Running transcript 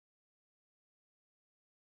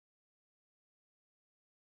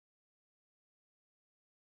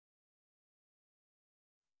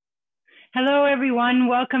Hello, everyone.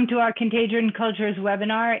 Welcome to our Contagion Cultures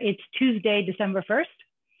webinar. It's Tuesday, December 1st.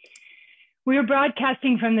 We are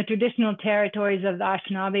broadcasting from the traditional territories of the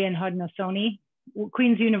Anishinaabe and Haudenosaunee.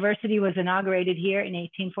 Queen's University was inaugurated here in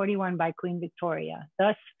 1841 by Queen Victoria.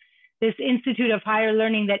 Thus, this Institute of Higher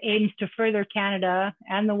Learning that aims to further Canada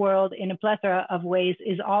and the world in a plethora of ways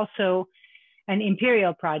is also an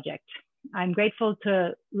imperial project. I'm grateful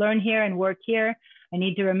to learn here and work here. I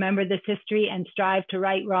need to remember this history and strive to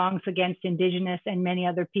right wrongs against Indigenous and many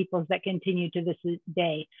other peoples that continue to this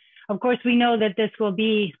day. Of course, we know that this will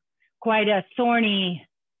be quite a thorny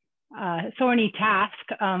task,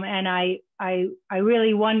 and I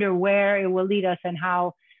really wonder where it will lead us and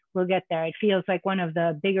how we'll get there. It feels like one of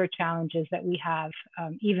the bigger challenges that we have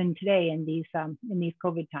even today in these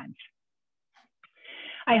COVID times.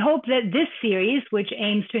 I hope that this series, which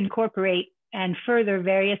aims to incorporate and further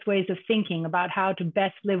various ways of thinking about how to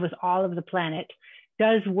best live with all of the planet,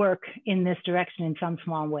 does work in this direction in some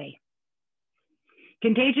small way.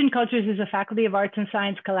 Contagion Cultures is a Faculty of Arts and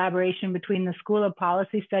Science collaboration between the School of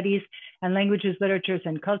Policy Studies and Languages, Literatures,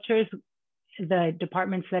 and Cultures, the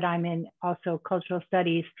departments that I'm in, also Cultural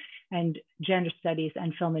Studies and Gender Studies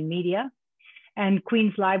and Film and Media. And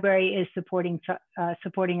Queen's Library is supporting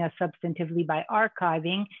us substantively by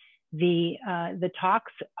archiving the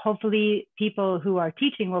talks. Hopefully people who are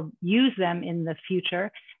teaching will use them in the future,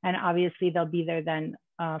 and obviously they'll be there then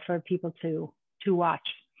for people to watch.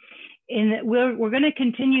 We're going to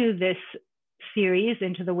continue this series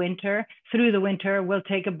into the winter, through the winter. We'll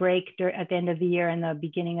take a break at the end of the year and the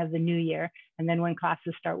beginning of the new year. And then when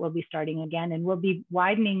classes start, we'll be starting again, and we'll be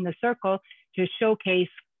widening the circle to showcase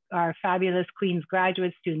our fabulous Queen's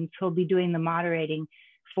graduate students who will be doing the moderating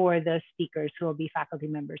for the speakers who will be faculty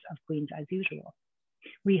members of Queen's as usual.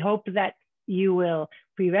 We hope that you will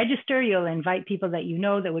pre-register, you'll invite people that you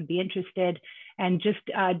know that would be interested, and just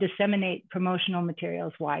disseminate promotional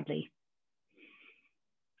materials widely.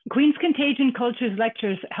 Queen's Contagion Cultures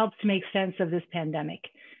lectures help to make sense of this pandemic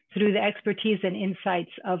through the expertise and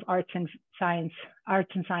insights of arts and science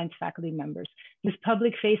faculty members. This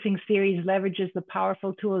public-facing series leverages the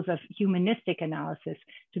powerful tools of humanistic analysis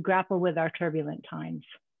to grapple with our turbulent times.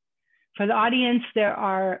 For the audience, there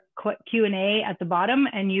are Q&A at the bottom,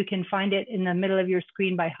 and you can find it in the middle of your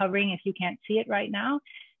screen by hovering if you can't see it right now.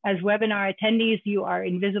 As webinar attendees, you are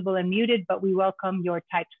invisible and muted, but we welcome your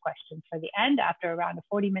typed questions for the end after around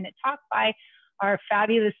a 40-minute talk by our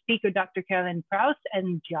fabulous speaker, Dr. Carolyn Prouse,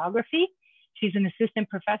 in geography. She's an assistant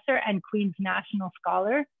professor and Queen's National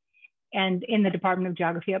Scholar, and in the Department of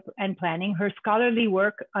Geography and Planning. Her scholarly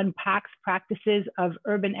work unpacks practices of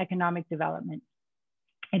urban economic development.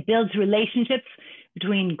 It builds relationships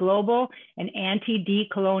between global and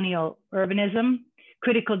anti-decolonial urbanism,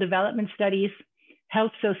 critical development studies,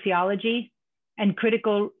 health sociology, and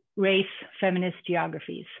critical race feminist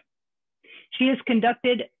geographies. She has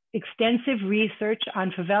conducted extensive research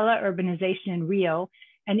on favela urbanization in Rio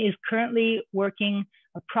and is currently working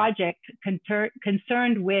a project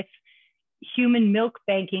concerned with human milk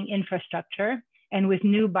banking infrastructure and with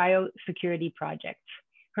new biosecurity projects.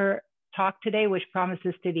 Her talk today, which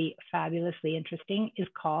promises to be fabulously interesting, is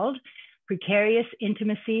called Precarious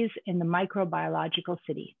Intimacies in the Microbiological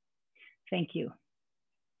City. Thank you.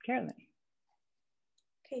 Carolyn.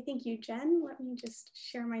 Okay, thank you, Jen. Let me just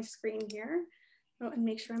share my screen here and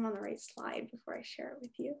make sure I'm on the right slide before I share it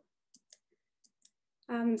with you.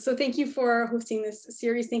 So thank you for hosting this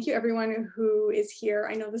series. Thank you everyone who is here.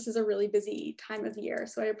 I know this is a really busy time of year,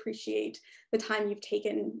 so I appreciate the time you've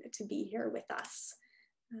taken to be here with us.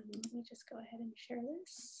 Let me just go ahead and share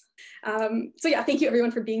this. So yeah, thank you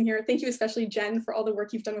everyone for being here. Thank you especially Jen for all the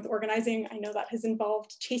work you've done with organizing. I know that has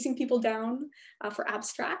involved chasing people down for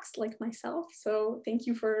abstracts like myself. So thank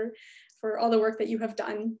you for all the work that you have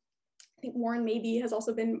done. I think Warren maybe has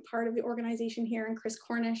also been part of the organization here, and Chris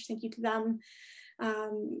Cornish, thank you to them.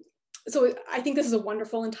 So I think this is a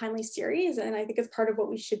wonderful and timely series, and I think it's part of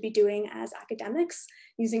what we should be doing as academics,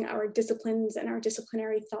 using our disciplines and our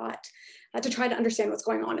disciplinary thought to try to understand what's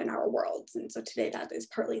going on in our world. And so today that is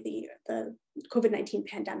partly the COVID-19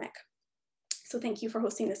 pandemic. So thank you for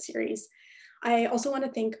hosting this series. I also want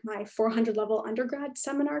to thank my 400 level undergrad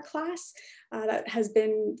seminar class that has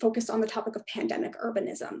been focused on the topic of pandemic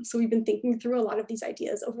urbanism. So we've been thinking through a lot of these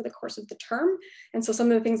ideas over the course of the term. And so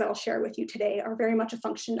some of the things that I'll share with you today are very much a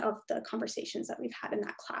function of the conversations that we've had in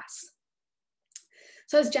that class.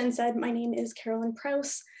 So as Jen said, my name is Carolyn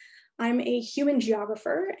Prouse. I'm a human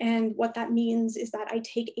geographer, and what that means is that I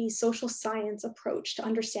take a social science approach to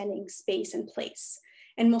understanding space and place.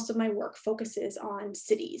 And most of my work focuses on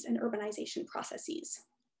cities and urbanization processes.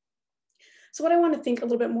 So what I want to think a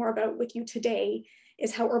little bit more about with you today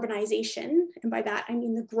is how urbanization, and by that I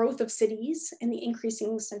mean the growth of cities and the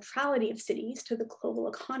increasing centrality of cities to the global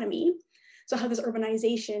economy, so how this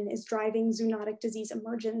urbanization is driving zoonotic disease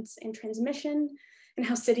emergence and transmission, and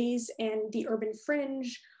how cities and the urban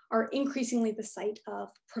fringe are increasingly the site of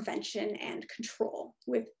prevention and control,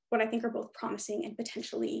 with what I think are both promising and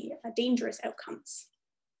potentially dangerous outcomes.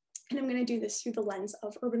 And I'm going to do this through the lens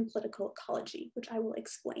of urban political ecology, which I will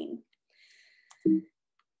explain.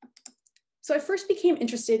 So I first became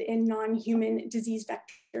interested in non-human disease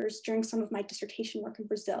vectors during some of my dissertation work in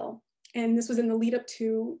Brazil. And this was in the lead up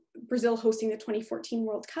to Brazil hosting the 2014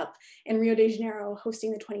 World Cup and Rio de Janeiro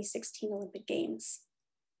hosting the 2016 Olympic Games.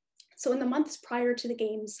 So in the months prior to the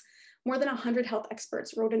Games, more than 100 health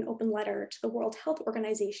experts wrote an open letter to the World Health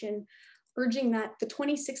Organization urging that the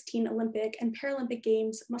 2016 Olympic and Paralympic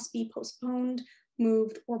Games must be postponed,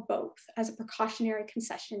 moved, or both as a precautionary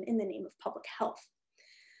concession in the name of public health.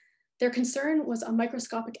 Their concern was a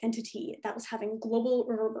microscopic entity that was having global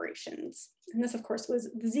reverberations. And this, of course, was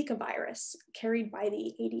the Zika virus carried by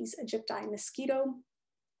the Aedes aegypti mosquito,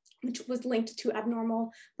 which was linked to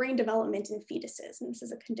abnormal brain development in fetuses. And this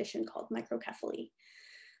is a condition called microcephaly.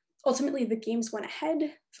 Ultimately, the Games went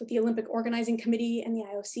ahead, so the Olympic Organizing Committee and the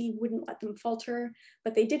IOC wouldn't let them falter,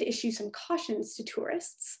 but they did issue some cautions to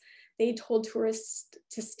tourists. They told tourists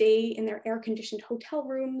to stay in their air-conditioned hotel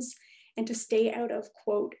rooms and to stay out of,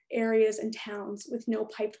 quote, areas and towns with no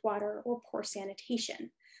piped water or poor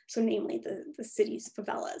sanitation. So namely the city's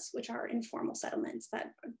favelas, which are informal settlements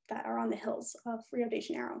that are on the hills of Rio de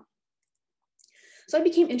Janeiro. So I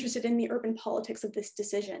became interested in the urban politics of this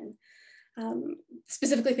decision,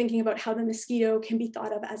 specifically thinking about how the mosquito can be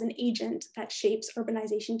thought of as an agent that shapes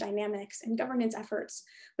urbanization dynamics and governance efforts,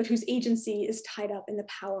 but whose agency is tied up in the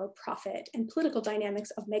power, profit, and political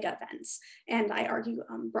dynamics of mega events, and I argue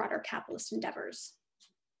broader capitalist endeavors.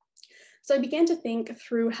 So I began to think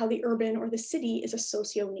through how the urban or the city is a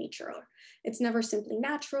socio-nature. It's never simply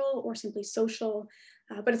natural or simply social,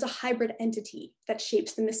 but it's a hybrid entity that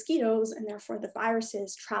shapes the mosquitoes and therefore the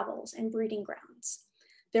viruses, travels, and breeding grounds,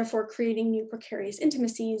 therefore creating new precarious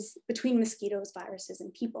intimacies between mosquitoes, viruses,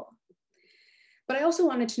 and people. But I also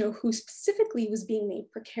wanted to know who specifically was being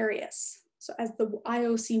made precarious. So as the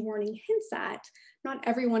IOC warning hints at, not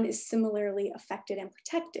everyone is similarly affected and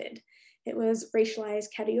protected. It was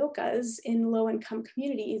racialized cariocas in low-income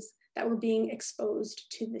communities that were being exposed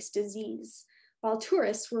to this disease, while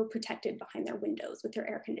tourists were protected behind their windows with their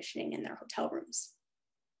air conditioning in their hotel rooms.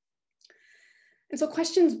 And so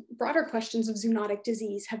broader questions of zoonotic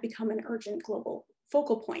disease have become an urgent global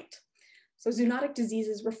focal point. So zoonotic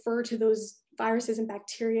diseases refer to those viruses and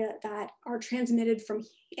bacteria that are transmitted from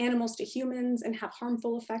animals to humans and have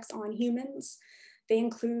harmful effects on humans. They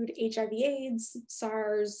include HIV/AIDS,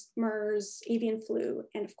 SARS, MERS, avian flu,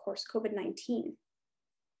 and of course, COVID-19.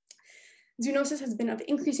 Zoonosis has been of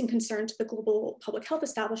increasing concern to the global public health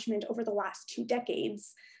establishment over the last 2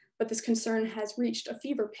 decades, but this concern has reached a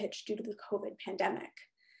fever pitch due to the COVID pandemic.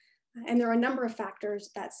 And there are a number of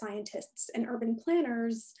factors that scientists and urban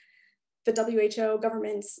planners, the WHO,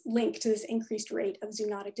 governments link to this increased rate of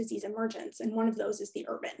zoonotic disease emergence. And one of those is the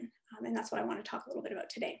urban. And that's what I want to talk a little bit about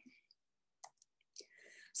today.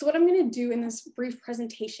 So what I'm going to do in this brief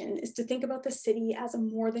presentation is to think about the city as a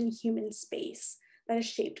more than human space that is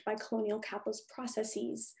shaped by colonial capitalist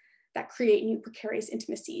processes that create new precarious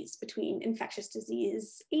intimacies between infectious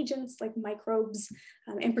disease agents like microbes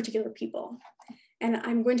and particular people. And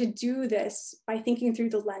I'm going to do this by thinking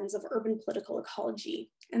through the lens of urban political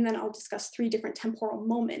ecology. And then I'll discuss 3 different temporal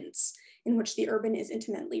moments in which the urban is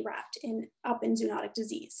intimately wrapped up in zoonotic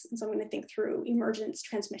disease. And so I'm going to think through emergence,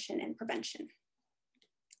 transmission, and prevention.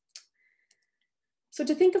 So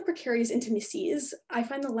to think of precarious intimacies, I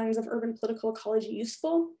find the lens of urban political ecology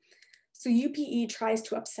useful. So UPE tries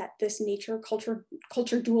to upset this nature-culture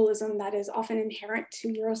dualism that is often inherent to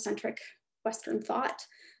Eurocentric Western thought.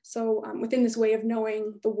 So within this way of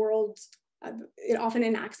knowing the world, it often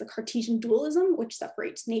enacts a Cartesian dualism, which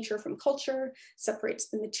separates nature from culture, separates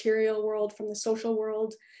the material world from the social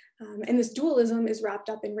world. And this dualism is wrapped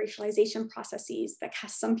up in racialization processes that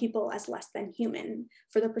cast some people as less than human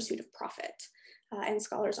for the pursuit of profit. And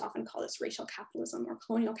scholars often call this racial capitalism or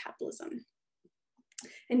colonial capitalism.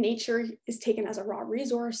 And nature is taken as a raw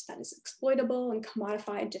resource that is exploitable and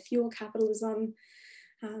commodified to fuel capitalism.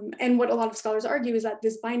 And what a lot of scholars argue is that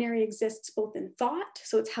this binary exists both in thought,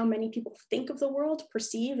 so it's how many people think of the world,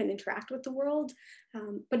 perceive and interact with the world,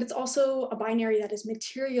 but it's also a binary that is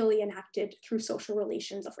materially enacted through social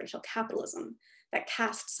relations of racial capitalism that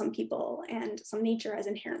cast some people and some nature as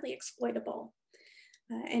inherently exploitable.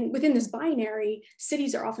 And within this binary,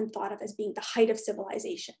 cities are often thought of as being the height of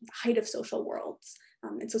civilization, the height of social worlds.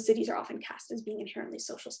 And so cities are often cast as being inherently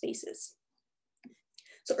social spaces.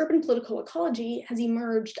 So urban political ecology has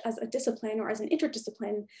emerged as a discipline or as an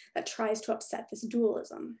interdiscipline that tries to upset this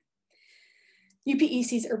dualism. UPE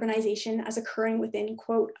sees urbanization as occurring within,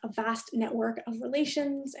 quote, a vast network of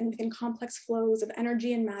relations and within complex flows of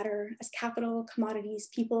energy and matter as capital, commodities,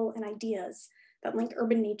 people, and ideas that link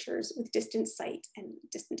urban natures with distant site and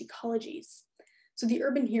distant ecologies. So the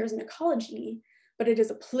urban here is an ecology, but it is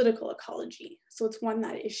a political ecology. So it's one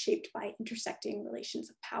that is shaped by intersecting relations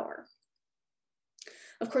of power.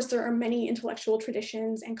 Of course, there are many intellectual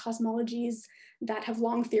traditions and cosmologies that have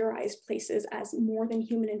long theorized places as more than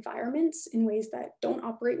human environments in ways that don't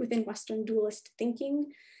operate within Western dualist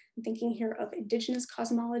thinking. I'm thinking here of indigenous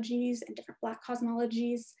cosmologies and different Black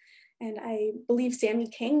cosmologies. And I believe Sammy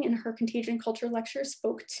King in her Contagion culture lecture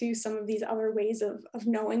spoke to some of these other ways of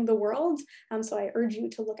knowing the world. So I urge you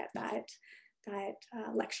to look at that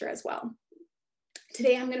lecture as well.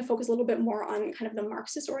 Today, I'm going to focus a little bit more on kind of the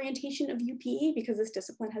Marxist orientation of UPE because this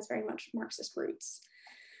discipline has very much Marxist roots.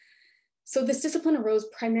 So this discipline arose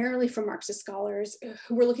primarily from Marxist scholars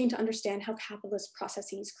who were looking to understand how capitalist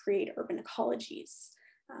processes create urban ecologies.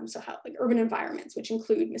 So how like urban environments, which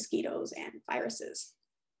include mosquitoes and viruses.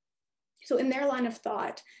 So in their line of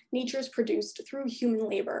thought, nature is produced through human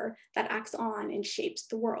labor that acts on and shapes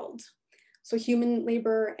the world. So human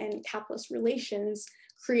labor and capitalist relations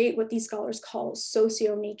create what these scholars call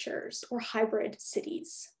socio-natures or hybrid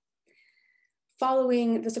cities.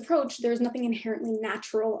 Following this approach, there's nothing inherently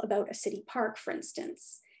natural about a city park, for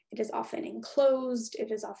instance. It is often enclosed,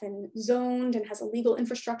 it is often zoned and has a legal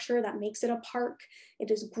infrastructure that makes it a park.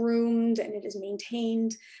 It is groomed and it is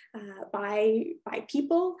maintained by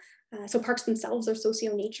people. So parks themselves are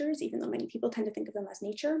socio-natures, even though many people tend to think of them as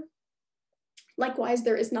nature. Likewise,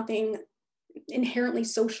 there is nothing inherently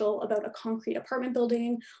social about a concrete apartment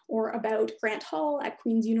building or about Grant Hall at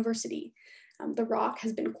Queen's University. The rock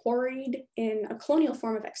has been quarried in a colonial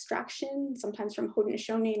form of extraction, sometimes from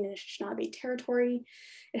Haudenosaunee and Anishinaabe territory.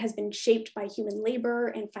 It has been shaped by human labor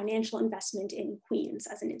and financial investment in Queens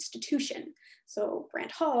as an institution. So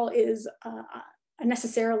Grant Hall is a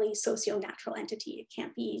necessarily socio-natural entity. It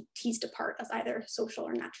can't be teased apart as either social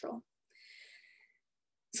or natural.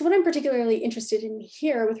 So what I'm particularly interested in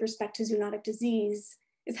here with respect to zoonotic disease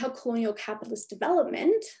is how colonial capitalist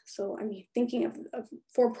development, so I'm thinking of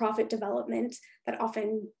for-profit development that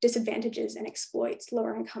often disadvantages and exploits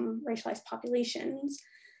lower income racialized populations,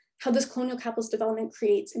 how this colonial capitalist development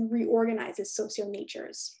creates and reorganizes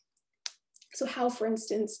socio-natures. So how, for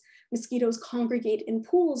instance, mosquitoes congregate in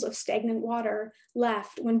pools of stagnant water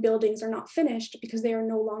left when buildings are not finished because they are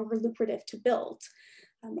no longer lucrative to build.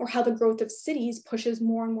 Or how the growth of cities pushes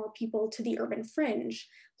more and more people to the urban fringe,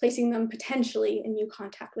 placing them potentially in new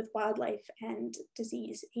contact with wildlife and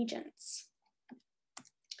disease agents.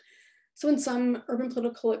 So in sum, urban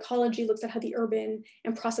political ecology looks at how the urban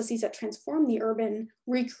and processes that transform the urban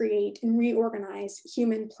recreate and reorganize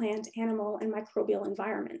human, plant, animal, and microbial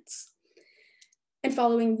environments. And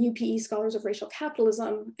following UPE scholars of racial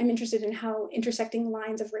capitalism, I'm interested in how intersecting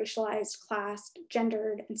lines of racialized, classed,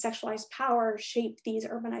 gendered, and sexualized power shape these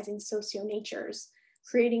urbanizing socio-natures,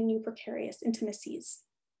 creating new precarious intimacies.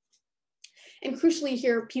 And crucially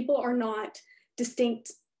here, people are not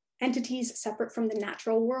distinct entities separate from the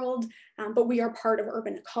natural world, but we are part of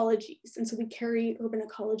urban ecologies. And so we carry urban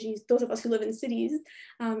ecologies, those of us who live in cities,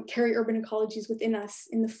 carry urban ecologies within us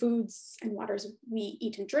in the foods and waters we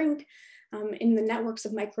eat and drink, in the networks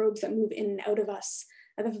of microbes that move in and out of us,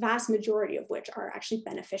 the vast majority of which are actually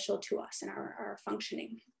beneficial to us and our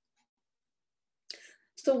functioning.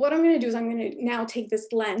 So what I'm going to do is I'm going to now take this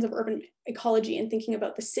lens of urban ecology and thinking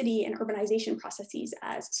about the city and urbanization processes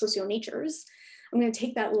as socio-natures. I'm going to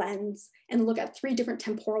take that lens and look at 3 different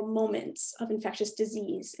temporal moments of infectious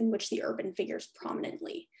disease in which the urban figures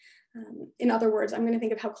prominently. In other words, I'm going to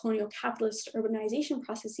think of how colonial capitalist urbanization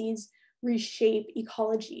processes reshape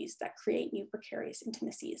ecologies that create new precarious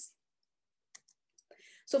intimacies.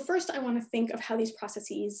 So first, I want to think of how these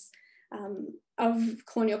processes of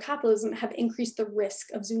colonial capitalism have increased the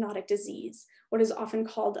risk of zoonotic disease, what is often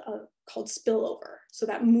called spillover. So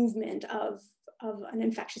that movement of an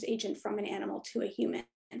infectious agent from an animal to a human.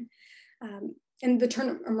 And the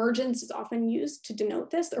term emergence is often used to denote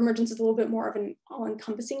this. Emergence is a little bit more of an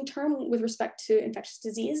all-encompassing term with respect to infectious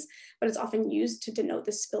disease, but it's often used to denote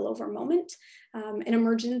this spillover moment. And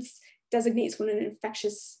emergence designates when an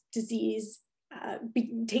infectious disease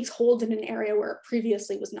takes hold in an area where it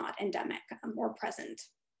previously was not endemic or present.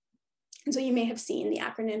 And so you may have seen the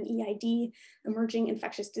acronym EID, emerging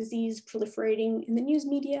infectious disease, proliferating in the news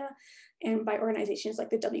media and by organizations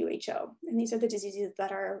like the WHO. And these are the diseases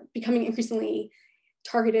that are becoming increasingly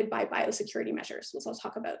targeted by biosecurity measures, which I'll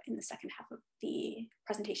talk about in the second half of the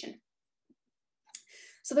presentation.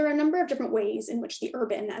 So there are a number of different ways in which the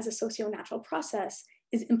urban as a socionatural process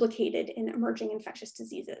is implicated in emerging infectious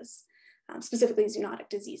diseases, specifically zoonotic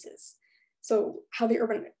diseases. So how the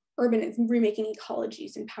urban is remaking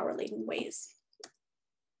ecologies in power-laden ways.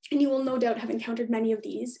 And you will no doubt have encountered many of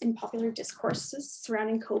these in popular discourses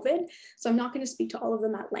surrounding COVID. So I'm not going to speak to all of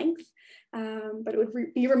them at length, but it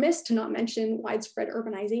would be remiss to not mention widespread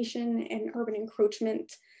urbanization and urban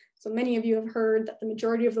encroachment. So many of you have heard that the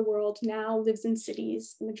majority of the world now lives in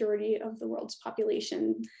cities, the majority of the world's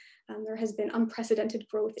population. There has been unprecedented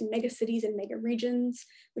growth in megacities and mega regions,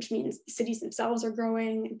 which means cities themselves are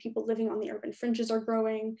growing and people living on the urban fringes are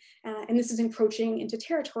growing. And this is encroaching into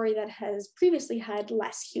territory that has previously had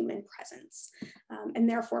less human presence. And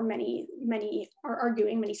therefore many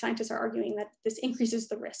scientists are arguing that this increases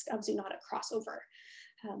the risk of zoonotic crossover.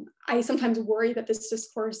 I sometimes worry that this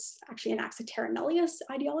discourse actually enacts a terra nullius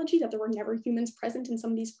ideology, that there were never humans present in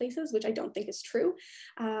some of these places, which I don't think is true.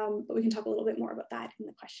 But we can talk a little bit more about that in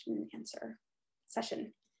the question and answer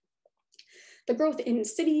session. The growth in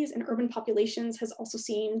cities and urban populations has also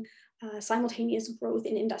seen simultaneous growth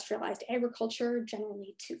in industrialized agriculture,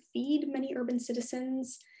 generally to feed many urban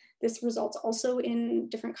citizens. This results also in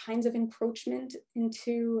different kinds of encroachment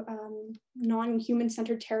into non-human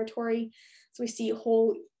centered territory. So we see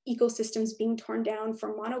whole ecosystems being torn down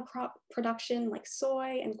for monocrop production like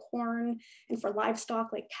soy and corn, and for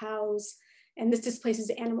livestock like cows. And this displaces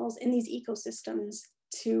animals in these ecosystems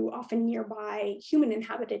to often nearby human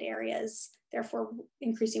inhabited areas, therefore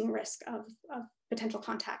increasing risk of potential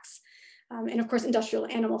contacts. And of course, industrial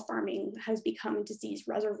animal farming has become disease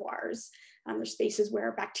reservoirs. There's spaces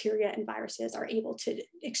where bacteria and viruses are able to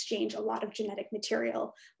exchange a lot of genetic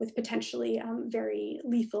material with potentially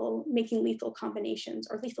making lethal combinations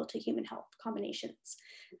or lethal to human health combinations.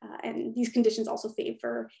 And these conditions also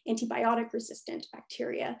favor antibiotic resistant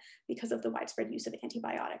bacteria because of the widespread use of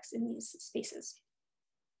antibiotics in these spaces.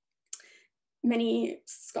 Many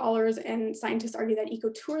scholars and scientists argue that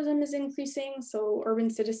ecotourism is increasing. So urban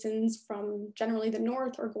citizens from generally the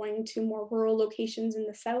north are going to more rural locations in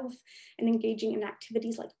the south and engaging in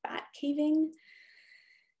activities like bat caving.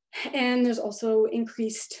 And there's also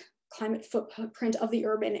increased climate footprint of the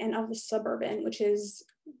urban and of the suburban, which is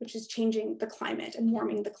changing the climate and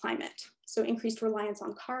warming the climate. So increased reliance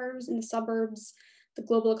on cars in the suburbs, the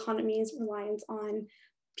global economy's reliance on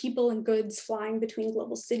people and goods flying between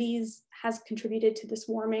global cities has contributed to this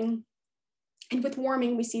warming. And with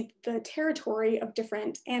warming, we see the territory of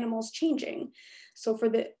different animals changing. So for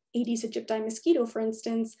the Aedes aegypti mosquito, for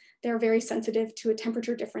instance, they're very sensitive to a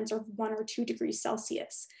temperature difference of 1 or 2 degrees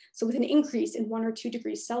Celsius. So with an increase in 1 or 2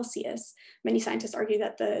 degrees Celsius, many scientists argue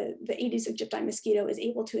that the Aedes aegypti mosquito is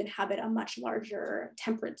able to inhabit a much larger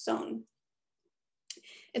temperate zone.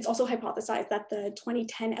 It's also hypothesized that the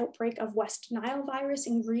 2010 outbreak of West Nile virus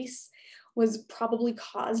in Greece was probably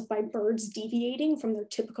caused by birds deviating from their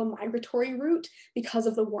typical migratory route because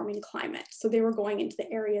of the warming climate. So they were going into the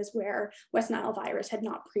areas where West Nile virus had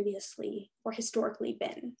not previously or historically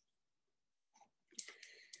been.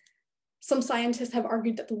 Some scientists have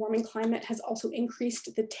argued that the warming climate has also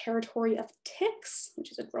increased the territory of ticks,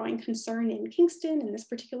 which is a growing concern in Kingston in this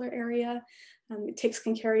particular area. Ticks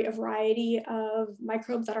can carry a variety of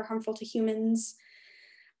microbes that are harmful to humans.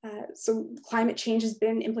 So climate change has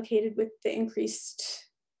been implicated with the increased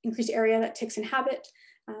area that ticks inhabit,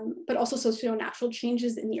 but also socionatural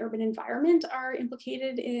changes in the urban environment are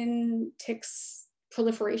implicated in ticks'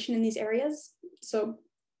 proliferation in these areas. So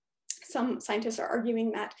some scientists are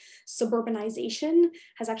arguing that suburbanization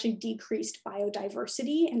has actually decreased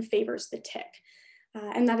biodiversity and favors the tick.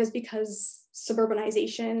 And that is because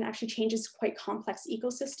suburbanization actually changes quite complex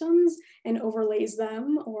ecosystems and overlays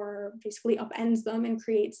them or basically upends them and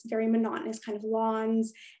creates very monotonous kind of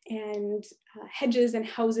lawns and hedges and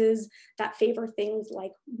houses that favor things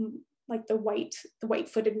like the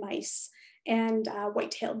white-footed mice and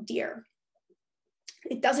white-tailed deer.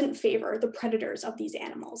 It doesn't favor the predators of these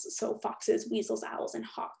animals, so foxes, weasels, owls, and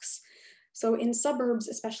hawks. So in suburbs,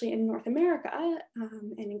 especially in North America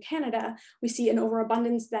and in Canada, we see an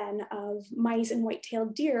overabundance then of mice and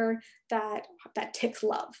white-tailed deer that ticks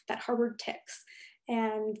love, that harbor ticks,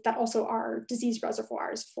 and that also are disease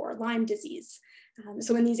reservoirs for Lyme disease.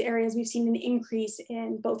 So in these areas, we've seen an increase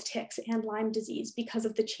in both ticks and Lyme disease because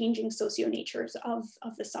of the changing socio-natures of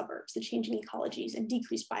the suburbs, the changing ecologies and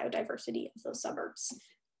decreased biodiversity of those suburbs.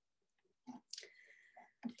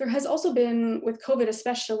 There has also been, with COVID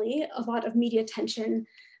especially, a lot of media attention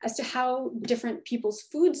as to how different people's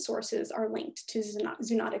food sources are linked to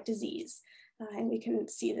zoonotic disease. And we can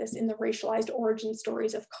see this in the racialized origin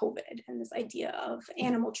stories of COVID and this idea of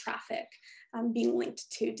animal traffic being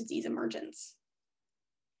linked to disease emergence.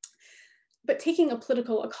 But taking a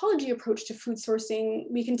political ecology approach to food sourcing,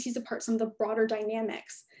 we can tease apart some of the broader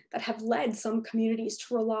dynamics that have led some communities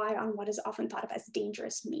to rely on what is often thought of as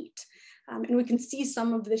dangerous meat. And we can see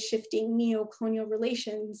some of the shifting neo-colonial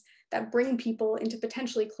relations that bring people into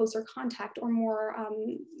potentially closer contact or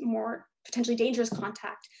more potentially dangerous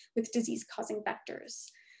contact with disease-causing vectors.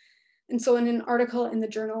 And so in an article in the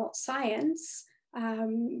journal Science,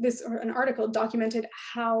 an article documented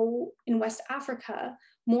how in West Africa,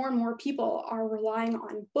 more and more people are relying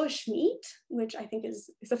on bush meat, which I think is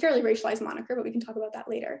a fairly racialized moniker, but we can talk about that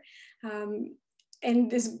later.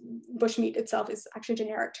 And this bushmeat itself is actually a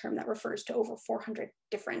generic term that refers to over 400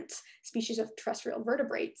 different species of terrestrial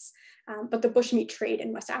vertebrates. But the bushmeat trade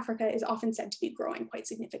in West Africa is often said to be growing quite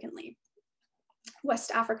significantly.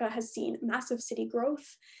 West Africa has seen massive city growth,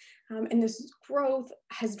 and this growth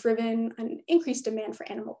has driven an increased demand for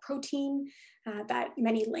animal protein that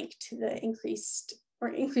many link to the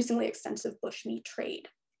increasingly extensive bushmeat trade.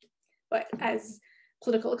 But as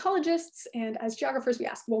political ecologists and as geographers, we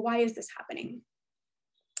ask, well, why is this happening?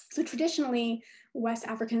 So traditionally, West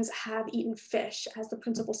Africans have eaten fish as the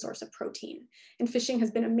principal source of protein. And fishing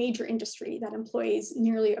has been a major industry that employs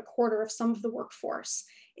nearly a quarter of some of the workforce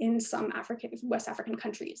in some West African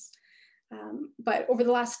countries. But over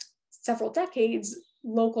the last several decades,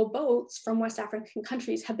 local boats from West African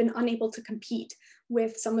countries have been unable to compete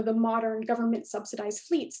with some of the modern government subsidized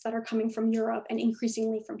fleets that are coming from Europe and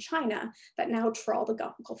increasingly from China that now trawl the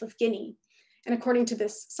Gulf of Guinea. And according to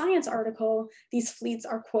this Science article, these fleets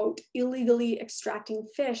are, quote, illegally extracting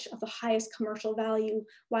fish of the highest commercial value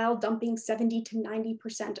while dumping 70 to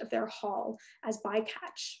 90% of their haul as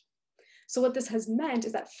bycatch. So what this has meant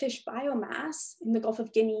is that fish biomass in the Gulf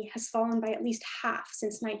of Guinea has fallen by at least half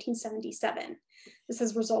since 1977. This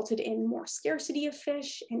has resulted in more scarcity of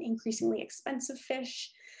fish and increasingly expensive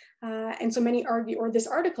fish. And so many argue, or this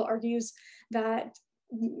article argues, that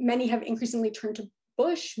many have increasingly turned to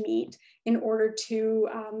bush meat in order to,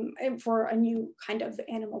 for a new kind of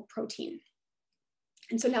animal protein.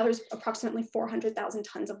 And so now there's approximately 400,000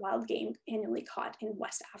 tons of wild game annually caught in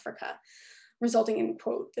West Africa, resulting in,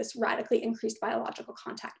 quote, this radically increased biological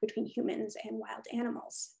contact between humans and wild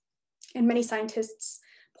animals. And many scientists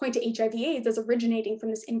point to HIV/AIDS as originating from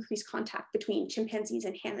this increased contact between chimpanzees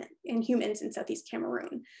and humans in Southeast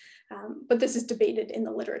Cameroon. But this is debated in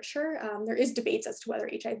the literature. There is debates as to whether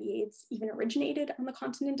HIV/AIDS even originated on the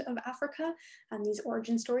continent of Africa. These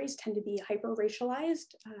origin stories tend to be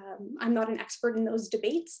hyper-racialized. I'm not an expert in those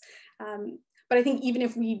debates, but I think even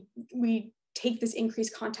if we take this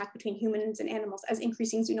increased contact between humans and animals as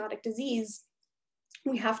increasing zoonotic disease,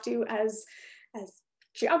 we have to, as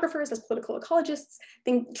geographers, as political ecologists,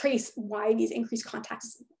 trace why these increased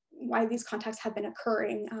contacts, why these contacts have been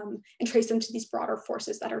occurring, and trace them to these broader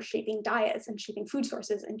forces that are shaping diets and shaping food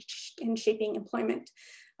sources and shaping employment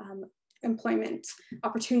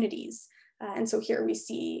opportunities. And so here we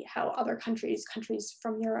see how other countries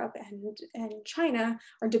from Europe and China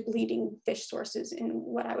are depleting fish sources in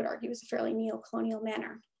what I would argue is a fairly neo-colonial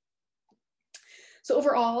manner. So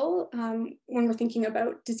overall, when we're thinking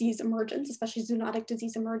about disease emergence, especially zoonotic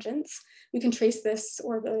disease emergence, we can trace this,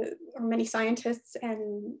 or many scientists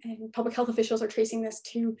and public health officials are tracing this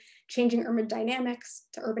to changing urban dynamics,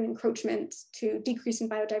 to urban encroachment, to decreasing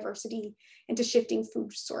biodiversity, and to shifting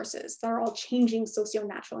food sources that are all changing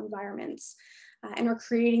socionatural environments and are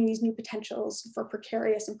creating these new potentials for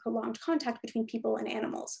precarious and prolonged contact between people and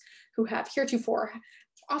animals who have heretofore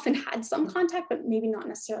often had some contact, but maybe not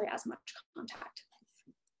necessarily as much contact.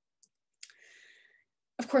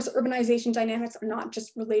 Of course, urbanization dynamics are not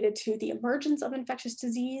just related to the emergence of infectious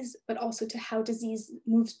disease, but also to how disease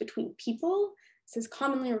moves between people. This is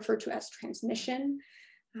commonly referred to as transmission.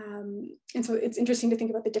 And so it's interesting to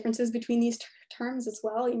think about the differences between these terms as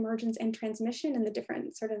well, emergence and transmission, and the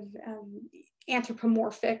different sort of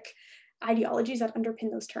anthropomorphic ideologies that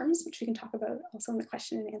underpin those terms, which we can talk about also in the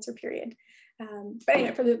question and answer period. But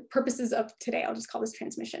anyway, for the purposes of today, I'll just call this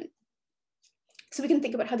transmission. So we can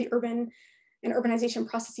think about how the urban and urbanization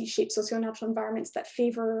processes shape socio-natural environments that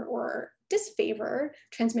favor or disfavor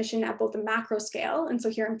transmission at both the macro scale. And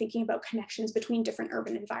so here I'm thinking about connections between different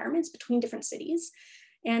urban environments, between different cities.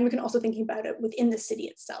 And we can also think about it within the city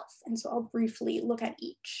itself. And so I'll briefly look at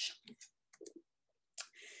each.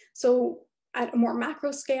 So at a more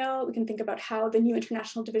macro scale, we can think about how the new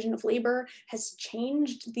International Division of Labor has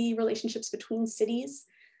changed the relationships between cities.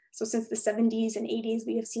 So since the 70s and 80s,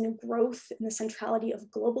 we have seen a growth in the centrality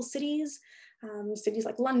of global cities, cities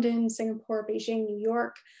like London, Singapore, Beijing, New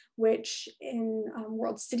York, which in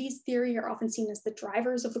world cities theory are often seen as the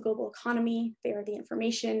drivers of the global economy. They are the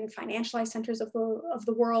information, financialized centers of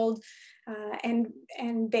the world, and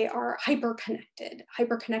they are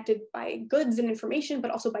hyper-connected by goods and information,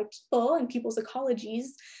 but also by people and people's ecologies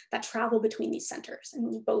that travel between these centers.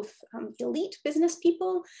 And both elite business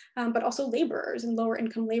people, but also laborers and lower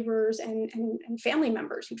income laborers and family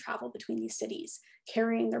members who travel between these cities,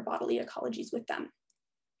 carrying their bodily ecologies with them.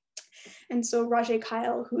 And so Rajay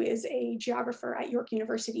Kyle, who is a geographer at York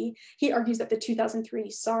University, he argues that the 2003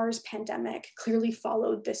 SARS pandemic clearly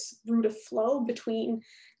followed this route of flow between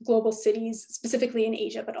global cities, specifically in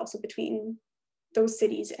Asia, but also between those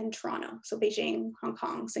cities and Toronto. So Beijing, Hong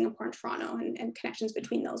Kong, Singapore, and Toronto, and connections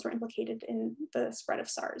between those were implicated in the spread of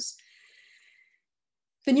SARS.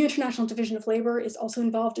 The new International Division of Labor is also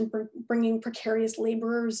involved in bringing precarious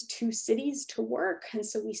laborers to cities to work. And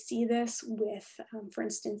so we see this with, for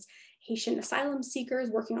instance, Haitian asylum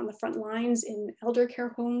seekers working on the front lines in elder care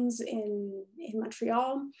homes in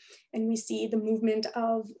Montreal. And we see the movement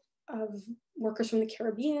of workers from the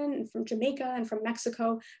Caribbean and from Jamaica and from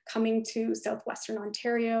Mexico coming to southwestern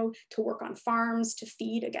Ontario to work on farms, to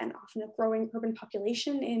feed, again, often a growing urban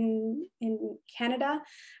population in Canada.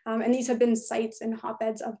 And these have been sites and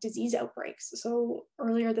hotbeds of disease outbreaks. So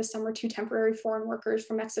earlier this summer, 2 temporary foreign workers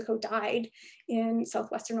from Mexico died in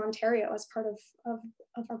southwestern Ontario as part of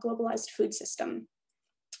our globalized food system.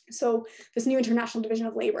 So this new International Division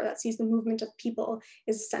of Labor that sees the movement of people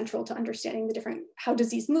is central to understanding how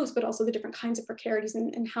disease moves, but also the different kinds of precarities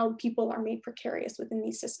and how people are made precarious within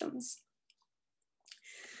these systems.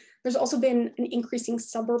 There's also been an increasing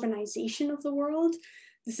suburbanization of the world.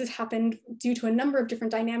 This has happened due to a number of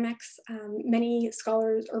different dynamics. Many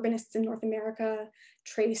scholars, urbanists in North America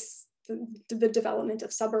trace the development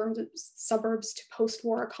of suburbs to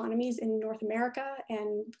post-war economies in North America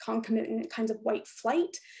and concomitant kinds of white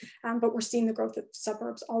flight. But we're seeing the growth of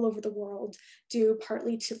suburbs all over the world due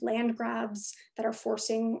partly to land grabs that are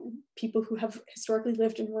forcing people who have historically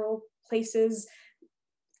lived in rural places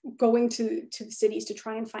going to the cities to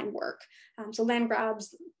try and find work. So land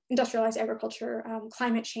grabs, industrialized agriculture,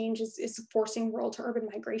 climate change is forcing rural to urban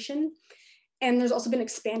migration. And there's also been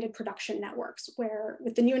expanded production networks where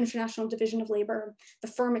with the new International Division of Labor, the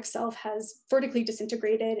firm itself has vertically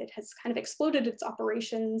disintegrated. It has kind of exploded its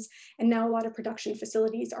operations. And now a lot of production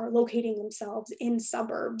facilities are locating themselves in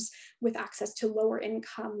suburbs with access to lower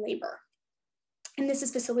income labor. And this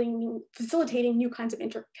is facilitating new kinds of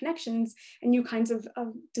interconnections and new kinds of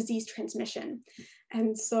disease transmission.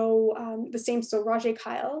 And so so Rajay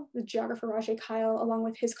Kyle, the geographer Rajay Kyle, along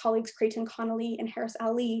with his colleagues Creighton Connolly and Harris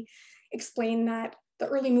Ali, explain that the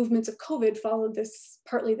early movements of COVID followed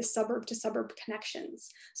partly the suburb to suburb connections.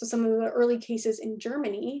 So some of the early cases in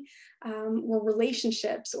Germany were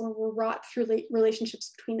relationships or were wrought through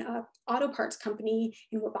relationships between an auto parts company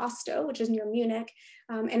in Webasto, which is near Munich,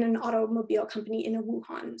 and an automobile company in a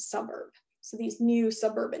Wuhan suburb. So these new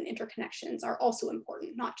suburban interconnections are also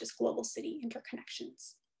important, not just global city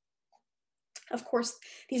interconnections. Of course,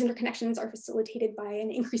 these interconnections are facilitated by an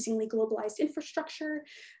increasingly globalized infrastructure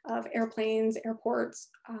of airplanes, airports,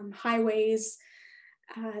 highways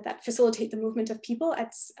that facilitate the movement of people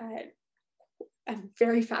at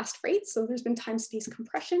very fast rates. So there's been time-space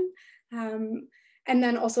compression. And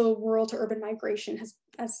then also rural to urban migration has,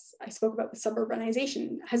 as I spoke about with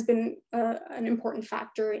suburbanization, has been an important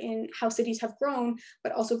factor in how cities have grown,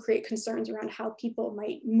 but also create concerns around how people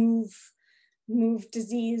might move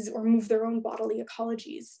disease or move their own bodily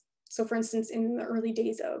ecologies. So for instance, in the early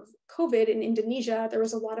days of COVID in Indonesia, there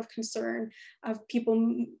was a lot of concern of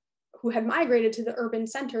people who had migrated to the urban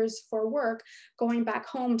centers for work, going back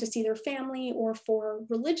home to see their family or for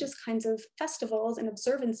religious kinds of festivals and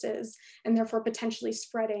observances, and therefore potentially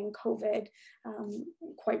spreading COVID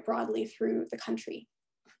quite broadly through the country.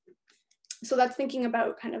 So that's thinking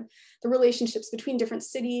about kind of the relationships between different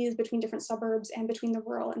cities, between different suburbs, and between the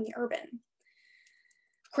rural and the urban.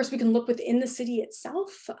 Of course, we can look within the city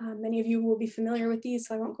itself. Many of you will be familiar with these,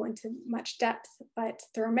 so I won't go into much depth, but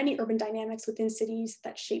there are many urban dynamics within cities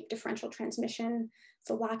that shape differential transmission.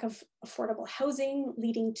 So lack of affordable housing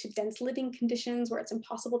leading to dense living conditions where it's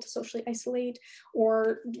impossible to socially isolate,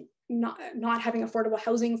 or not having affordable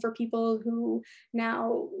housing for people who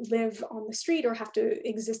now live on the street or have to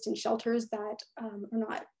exist in shelters that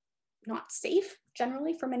are not safe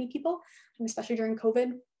generally for many people, and especially during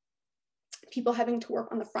COVID. People having to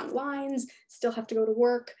work on the front lines, still have to go to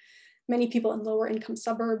work. Many people in lower income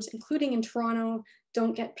suburbs, including in Toronto,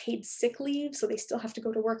 don't get paid sick leave, so they still have to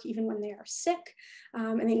go to work even when they are sick,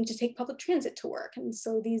 and they need to take public transit to work. And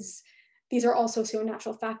so these are all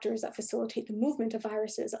socionatural factors that facilitate the movement of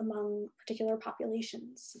viruses among particular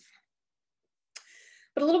populations.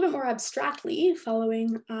 But a little bit more abstractly,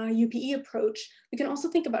 following a UPE approach, we can also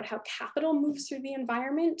think about how capital moves through the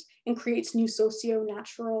environment and creates new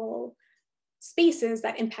socio-natural spaces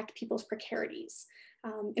that impact people's precarities.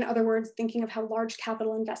 In other words, thinking of how large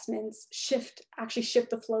capital investments actually shift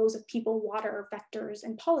the flows of people, water, vectors,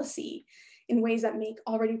 and policy in ways that make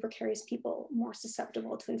already precarious people more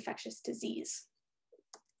susceptible to infectious disease.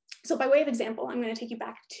 So by way of example, I'm going to take you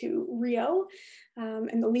back to Rio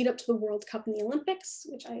and the lead up to the World Cup and the Olympics,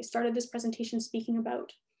 which I started this presentation speaking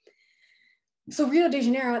about. So Rio de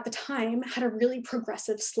Janeiro at the time had a really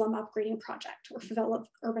progressive slum upgrading project or favela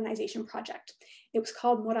urbanization project. It was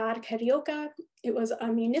called Morar Carioca. It was a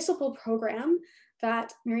municipal program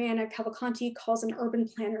that Mariana Cavalcanti calls an urban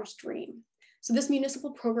planner's dream. So this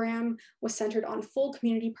municipal program was centered on full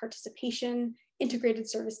community participation, integrated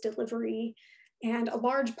service delivery, and a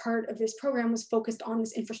large part of this program was focused on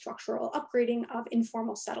this infrastructural upgrading of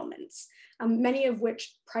informal settlements, many of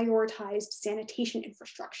which prioritized sanitation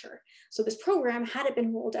infrastructure. So this program, had it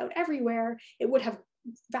been rolled out everywhere, it would have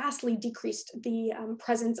vastly decreased the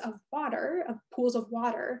presence of water, of pools of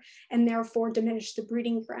water, and therefore diminished the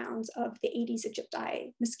breeding grounds of the Aedes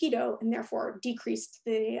aegypti mosquito, and therefore decreased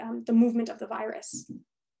the movement of the virus.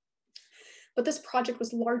 But this project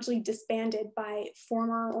was largely disbanded by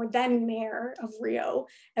former or then mayor of Rio,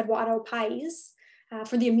 Eduardo Paes,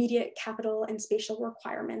 for the immediate capital and spatial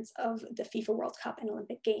requirements of the FIFA World Cup and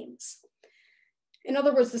Olympic Games. In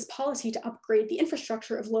other words, this policy to upgrade the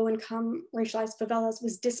infrastructure of low-income racialized favelas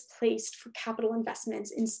was displaced for capital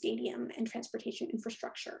investments in stadium and transportation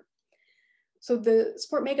infrastructure. So the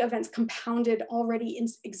sport mega events compounded already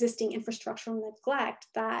existing infrastructural neglect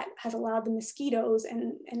that has allowed the mosquitoes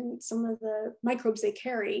and some of the microbes they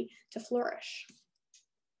carry to flourish.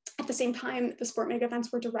 At the same time, the sport mega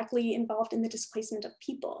events were directly involved in the displacement of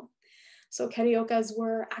people. So Cariocas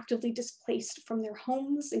were actively displaced from their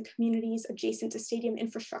homes and communities adjacent to stadium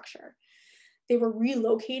infrastructure. They were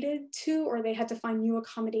relocated to, or they had to find new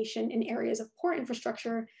accommodation in areas of poor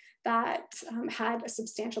infrastructure that had a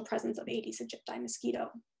substantial presence of Aedes aegypti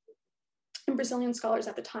mosquito. And Brazilian scholars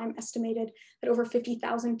at the time estimated that over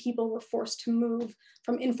 50,000 people were forced to move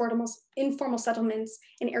from informal settlements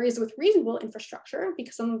in areas with reasonable infrastructure,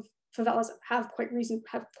 because some of favelas have quite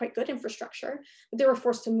good infrastructure, but they were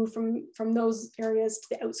forced to move from those areas to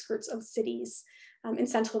the outskirts of cities in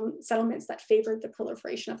settlements that favored the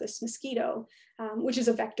proliferation of this mosquito, which is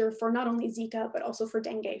a vector for not only Zika, but also for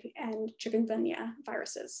dengue and chikungunya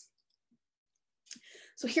viruses.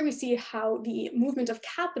 So here we see how the movement of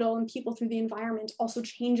capital and people through the environment also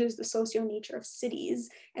changes the socio-nature of cities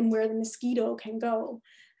and where the mosquito can go,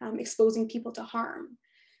 exposing people to harm.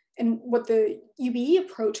 And what the UBE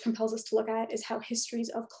approach compels us to look at is how histories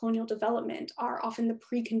of colonial development are often the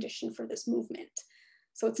precondition for this movement.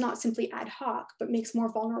 So it's not simply ad hoc, but makes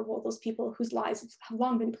more vulnerable those people whose lives have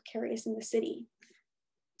long been precarious in the city.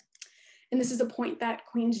 And this is a point that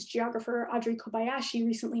Queen's geographer Audrey Kobayashi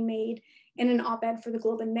recently made in an op-ed for the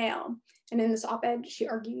Globe and Mail. And in this op-ed, she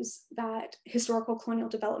argues that historical colonial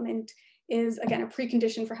development is, again, a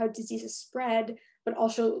precondition for how diseases spread, but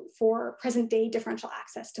also for present day differential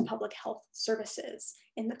access to public health services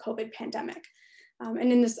in the COVID pandemic.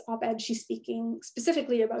 And in this op-ed, she's speaking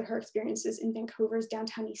specifically about her experiences in Vancouver's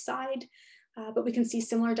downtown east side, but we can see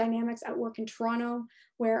similar dynamics at work in Toronto,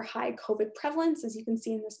 where high COVID prevalence, as you can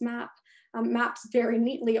see in this map, maps very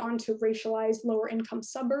neatly onto racialized lower income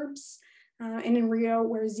suburbs, and in Rio,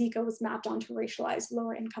 where Zika was mapped onto racialized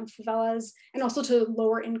lower income favelas, and also to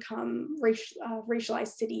lower income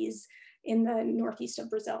racialized cities in the northeast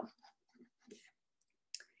of Brazil.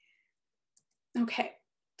 Okay,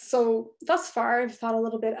 so thus far, I've thought a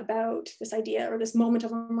little bit about this idea or this moment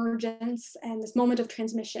of emergence and this moment of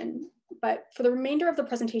transmission. But for the remainder of the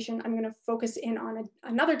presentation, I'm going to focus in on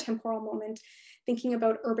another temporal moment, thinking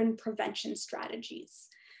about urban prevention strategies.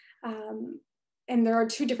 And there are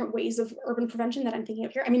two different ways of urban prevention that I'm thinking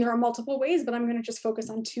of here. I mean, there are multiple ways, but I'm going to just focus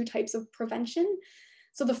on two types of prevention.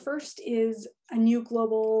 So the first is a new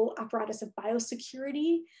global apparatus of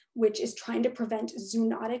biosecurity, which is trying to prevent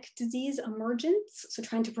zoonotic disease emergence, so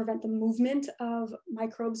trying to prevent the movement of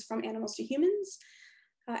microbes from animals to humans.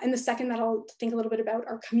 And the second that I'll think a little bit about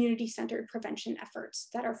are community-centered prevention efforts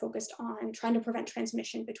that are focused on trying to prevent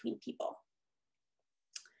transmission between people.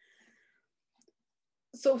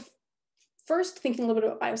 So First, thinking a little bit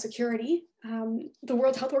about biosecurity, the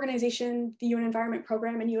World Health Organization, the UN Environment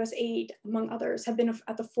Program, and USAID, among others, have been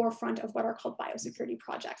at the forefront of what are called biosecurity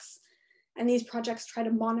projects. And these projects try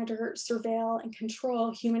to monitor, surveil, and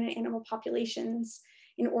control human and animal populations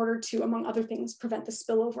in order to, among other things, prevent the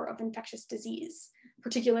spillover of infectious disease,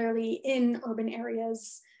 particularly in urban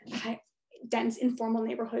areas, dense informal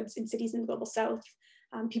neighborhoods in cities in the global south,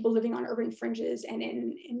 people living on urban fringes and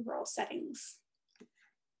in rural settings.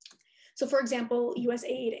 So for example,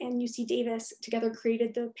 USAID and UC Davis together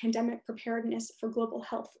created the Pandemic Preparedness for Global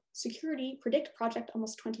Health Security PREDICT project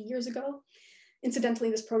almost 20 years ago.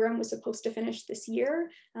 Incidentally, this program was supposed to finish this year,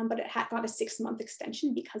 but it had got a 6-month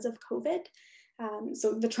extension because of COVID.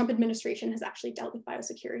 So the Trump administration has actually dealt with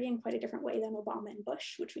biosecurity in quite a different way than Obama and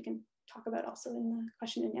Bush, which we can talk about also in the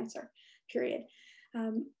question and answer period.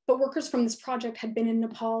 But workers from this project had been in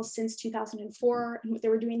Nepal since 2004, and what they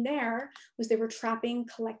were doing there was they were trapping,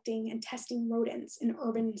 collecting, and testing rodents in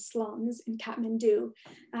urban slums in Kathmandu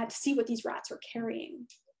to see what these rats were carrying.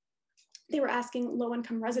 They were asking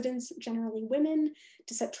low-income residents, generally women,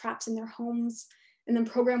 to set traps in their homes, and then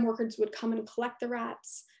program workers would come and collect the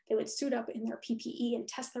rats. They would suit up in their PPE and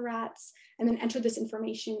test the rats, and then enter this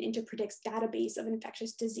information into PREDICT's database of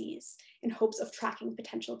infectious disease in hopes of tracking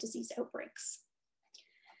potential disease outbreaks.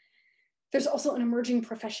 There's also an emerging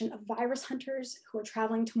profession of virus hunters who are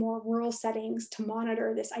traveling to more rural settings to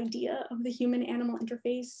monitor this idea of the human-animal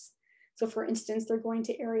interface. So for instance, they're going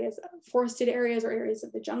to areas, forested areas or areas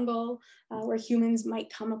of the jungle where humans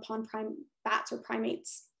might come upon bats or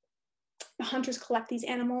primates. The hunters collect these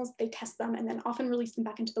animals, they test them, and then often release them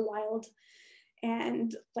back into the wild.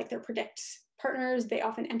 And like their PREDICT partners, they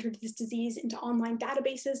often enter this disease into online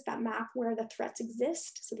databases that map where the threats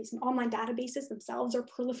exist. So these online databases themselves are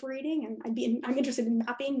proliferating, and I'm interested in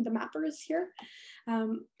mapping the mappers here.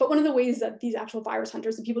 But one of the ways that these actual virus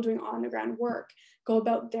hunters, the people doing on the ground work, go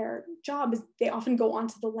about their job is they often go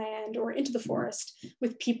onto the land or into the forest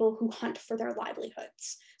with people who hunt for their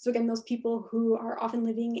livelihoods. So again, those people who are often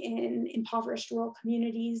living in impoverished rural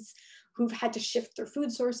communities, who've had to shift their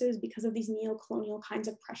food sources because of these neo-colonial kinds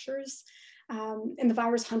of pressures. And the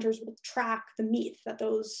virus hunters will track the meat that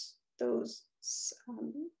those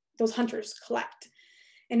hunters collect.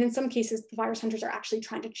 And in some cases, the virus hunters are actually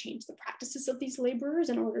trying to change the practices of these laborers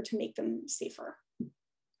in order to make them safer.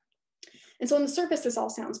 And so on the surface, this all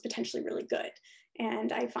sounds potentially really good.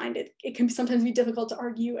 And I find it can sometimes be difficult to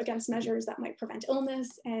argue against measures that might prevent illness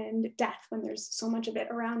and death when there's so much of it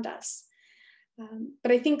around us.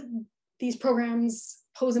 But I think these programs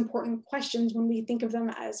pose important questions when we think of them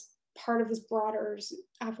as part of this broader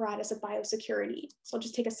apparatus of biosecurity. So I'll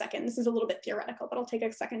just take a second. This is a little bit theoretical, but I'll take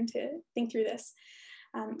a second to think through this.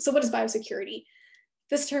 So what is biosecurity?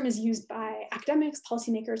 This term is used by academics,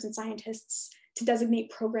 policymakers, and scientists to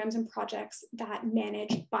designate programs and projects that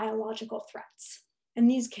manage biological threats. And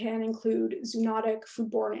these can include zoonotic,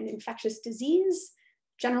 foodborne, and infectious disease,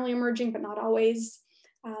 generally emerging, but not always.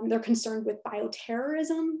 They're concerned with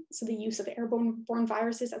bioterrorism, so the use of airborne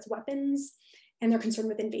viruses as weapons, and they're concerned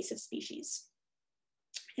with invasive species.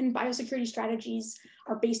 And biosecurity strategies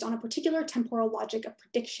are based on a particular temporal logic of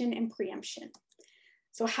prediction and preemption.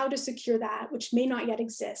 So how to secure that which may not yet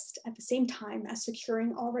exist at the same time as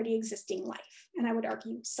securing already existing life. And I would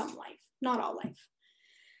argue some life, not all life.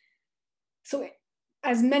 So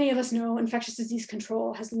as many of us know, infectious disease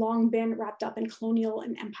control has long been wrapped up in colonial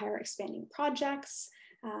and empire expanding projects.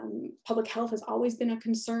 Public health has always been a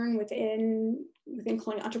concern within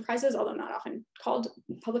colonial enterprises, although not often called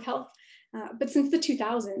public health. But since the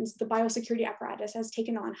 2000s, the biosecurity apparatus has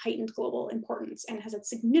taken on heightened global importance and has a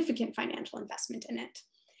significant financial investment in it.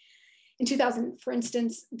 In 2000, for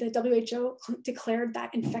instance, the WHO declared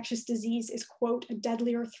that infectious disease is, quote, a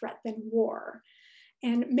deadlier threat than war.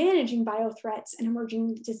 And managing biothreats and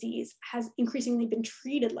emerging disease has increasingly been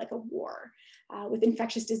treated like a war, with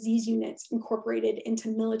infectious disease units incorporated into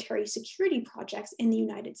military security projects in the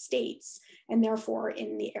United States, and therefore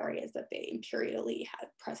in the areas that they imperially had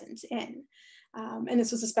presence in. And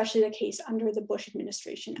this was especially the case under the Bush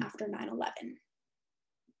administration after 9/11.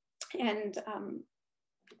 And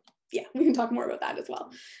yeah, we can talk more about that as well.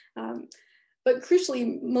 But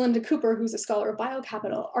crucially, Melinda Cooper, who's a scholar of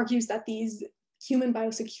biocapital, argues that these human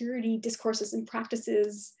biosecurity discourses and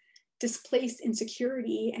practices displace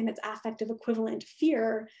insecurity and its affective equivalent,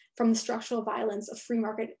 fear, from the structural violence of free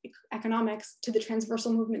market economics to the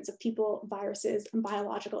transversal movements of people, viruses, and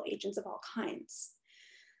biological agents of all kinds.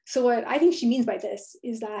 So what I think she means by this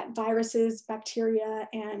is that viruses, bacteria,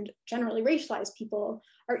 and generally racialized people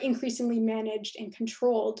are increasingly managed and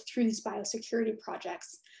controlled through these biosecurity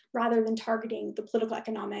projects, rather than targeting the political,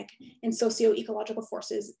 economic, and socio-ecological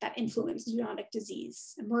forces that influence zoonotic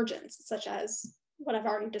disease emergence, such as what I've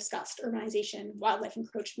already discussed: urbanization, wildlife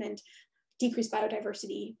encroachment, decreased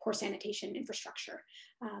biodiversity, poor sanitation infrastructure,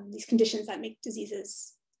 these conditions that make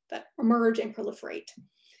diseases that emerge and proliferate.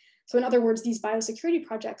 So in other words, these biosecurity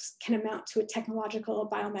projects can amount to a technological,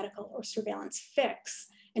 biomedical, or surveillance fix,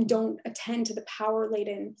 and don't attend to the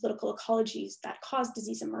power-laden political ecologies that cause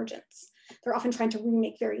disease emergence. They're often trying to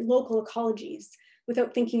remake very local ecologies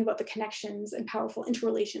without thinking about the connections and powerful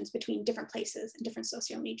interrelations between different places and different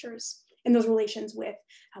socio-natures, and those relations with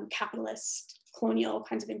capitalist, colonial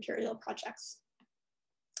kinds of imperial projects.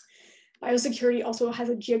 Biosecurity also has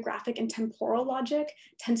a geographic and temporal logic,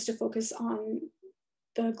 tends to focus on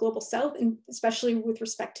the global south, and especially with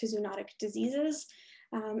respect to zoonotic diseases,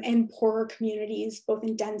 and poorer communities, both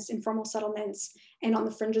in dense informal settlements and on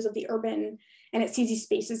the fringes of the urban. And it sees these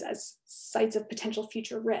spaces as sites of potential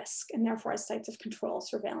future risk, and therefore as sites of control,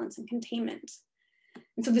 surveillance, and containment.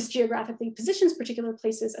 And so this geographically positions particular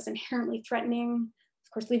places as inherently threatening,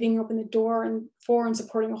 of course, leaving open the door for and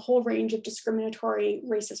supporting a whole range of discriminatory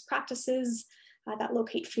racist practices that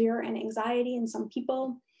locate fear and anxiety in some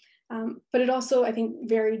people. But it also, I think,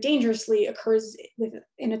 very dangerously occurs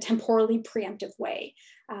in a temporally preemptive way.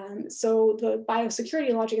 So the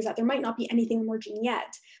biosecurity logic is that there might not be anything emerging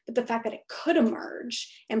yet, but the fact that it could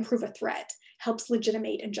emerge and prove a threat helps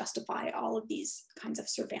legitimate and justify all of these kinds of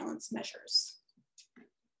surveillance measures.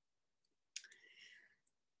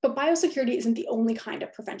 But biosecurity isn't the only kind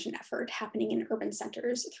of prevention effort happening in urban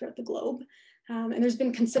centers throughout the globe. And there's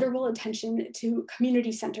been considerable attention to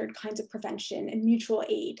community-centered kinds of prevention and mutual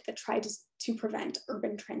aid that try to prevent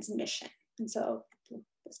urban transmission. And so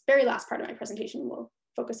this very last part of my presentation will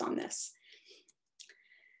focus on this.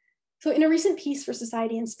 So in a recent piece for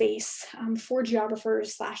Society and Space, 4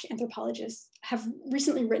 geographers / anthropologists have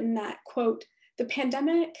recently written that, quote, "The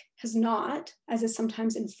pandemic has not, as is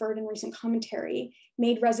sometimes inferred in recent commentary,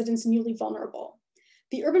 made residents newly vulnerable.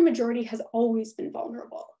 The urban majority has always been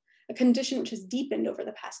vulnerable, a condition which has deepened over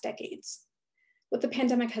the past decades. What the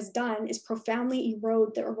pandemic has done is profoundly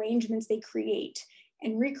erode the arrangements they create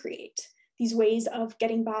and recreate, these ways of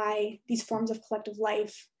getting by, these forms of collective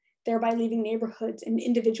life, thereby leaving neighborhoods and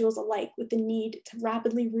individuals alike with the need to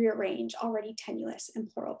rapidly rearrange already tenuous and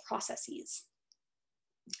plural processes."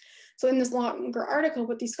 So in this longer article,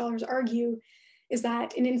 what these scholars argue is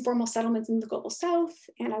that in informal settlements in the global south,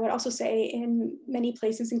 and I would also say in many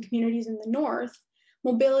places and communities in the north,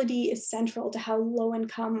 mobility is central to how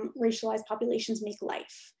low-income racialized populations make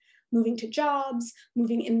life. Moving to jobs,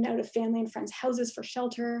 moving in and out of family and friends' houses for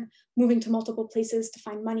shelter, moving to multiple places to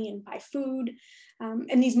find money and buy food.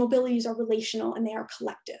 And these mobilities are relational and they are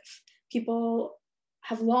collective. People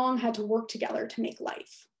have long had to work together to make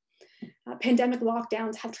life. Pandemic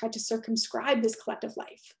lockdowns have tried to circumscribe this collective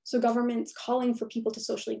life. So governments calling for people to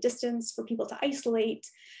socially distance, for people to isolate,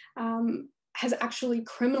 has actually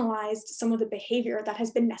criminalized some of the behavior that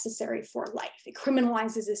has been necessary for life. It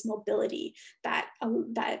criminalizes this mobility that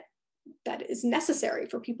is necessary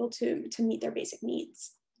for people to meet their basic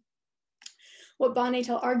needs. What Bon et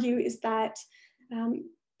al. Argue is that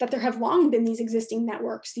there have long been these existing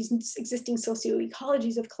networks, these existing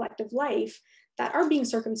socio-ecologies of collective life that are being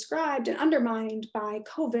circumscribed and undermined by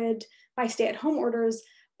COVID, by stay-at-home orders,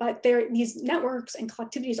 but these networks and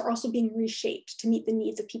collectivities are also being reshaped to meet the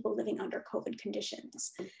needs of people living under COVID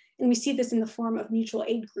conditions. And we see this in the form of mutual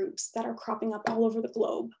aid groups that are cropping up all over the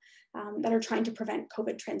globe that are trying to prevent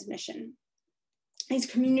COVID transmission. These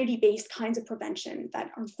community-based kinds of prevention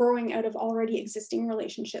that are growing out of already existing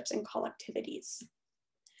relationships and collectivities.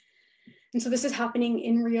 And so this is happening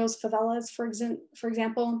in Rio's favelas, for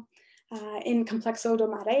example. In Complexo do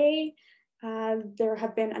Maré, there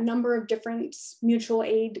have been a number of different mutual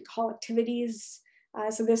aid collectivities.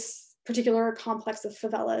 So this particular complex of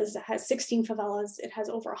favelas has 16 favelas. It has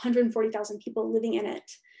over 140,000 people living in it.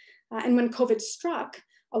 And when COVID struck,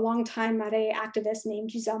 a longtime Maré activist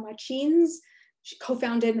named Giselle Martins, she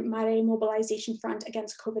co-founded Maré Mobilization Front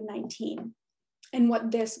against COVID-19. And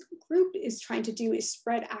what this group is trying to do is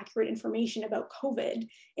spread accurate information about COVID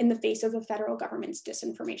in the face of the federal government's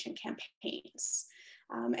disinformation campaigns.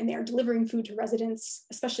 And they are delivering food to residents,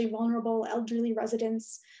 especially vulnerable elderly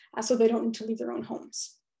residents, so they don't need to leave their own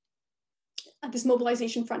homes. This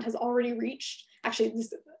mobilization front has already reached, actually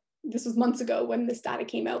this was months ago when this data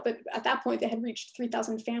came out, but at that point they had reached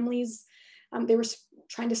 3,000 families. They were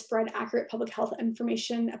trying to spread accurate public health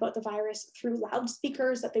information about the virus through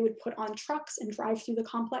loudspeakers that they would put on trucks and drive through the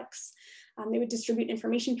complex. They would distribute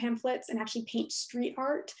information pamphlets and actually paint street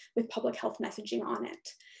art with public health messaging on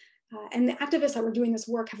it. And the activists that were doing this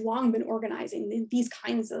work have long been organizing these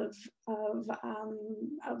kinds of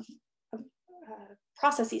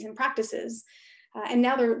processes and practices. And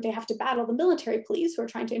now they have to battle the military police who are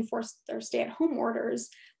trying to enforce their stay-at-home orders,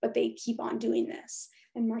 but they keep on doing this.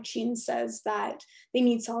 And Marcin says that they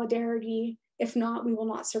need solidarity. If not, we will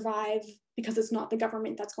not survive, because it's not the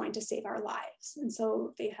government that's going to save our lives. And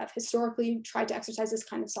so they have historically tried to exercise this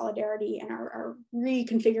kind of solidarity and are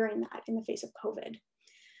reconfiguring that in the face of COVID.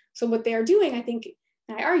 So what they are doing, I think,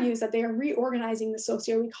 and I argue, is that they are reorganizing the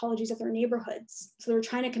socio-ecologies of their neighborhoods. So they're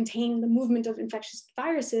trying to contain the movement of infectious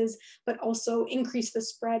viruses, but also increase the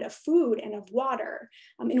spread of food and of water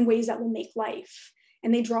in ways that will make life.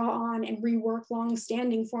 And they draw on and rework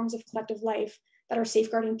long-standing forms of collective life that are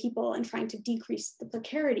safeguarding people and trying to decrease the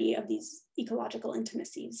precarity of these ecological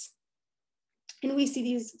intimacies. And we see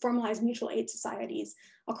these formalized mutual aid societies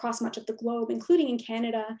across much of the globe, including in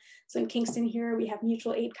Canada. So in Kingston here, we have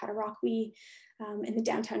Mutual Aid Katarakwi. In the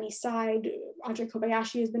downtown east side, Audrey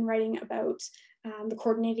Kobayashi has been writing about the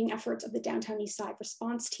coordinating efforts of the downtown east side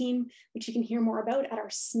response team, which you can hear more about at our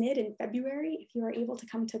SNID in February, if you are able to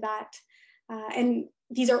come to that. And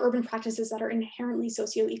these are urban practices that are inherently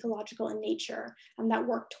socio-ecological in nature and that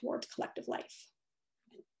work towards collective life.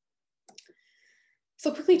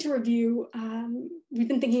 So quickly to review, we've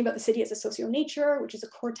been thinking about the city as a socio-nature, which is a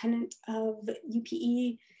core tenet of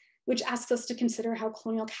UPE, which asks us to consider how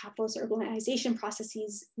colonial capitalist urbanization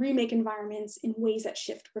processes remake environments in ways that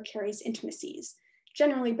shift precarious intimacies,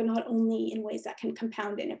 generally, but not only in ways that can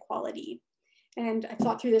compound inequality. And I've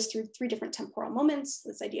thought through this through 3 different temporal moments: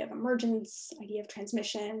 this idea of emergence, idea of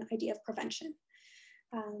transmission, idea of prevention.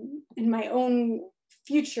 In my own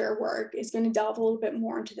future work is going to delve a little bit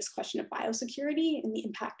more into this question of biosecurity and the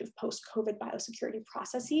impact of post-COVID biosecurity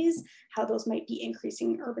processes, how those might be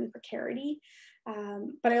increasing urban precarity.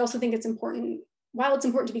 But I also think it's important, while it's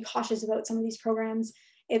important to be cautious about some of these programs,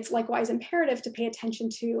 it's likewise imperative to pay attention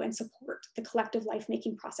to and support the collective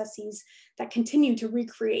life-making processes that continue to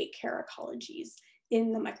recreate care ecologies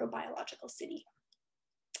in the microbiological city.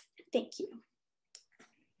 Thank you.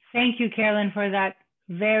 Thank you, Carolyn, for that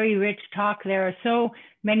very rich talk. There are so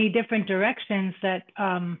many different directions that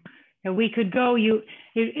that we could go.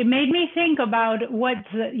 It made me think about what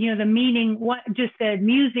the meaning, what just the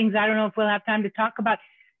musings. I don't know if we'll have time to talk about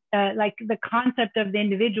like the concept of the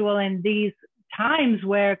individual in these times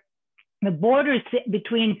where the borders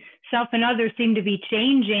between self and others seem to be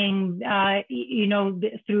changing,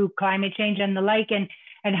 through climate change and the like,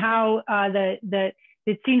 and how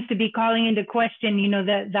it seems to be calling into question,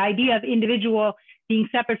 the idea of individual being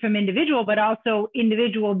separate from individual, but also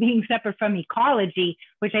individual being separate from ecology,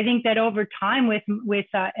 which I think that over time with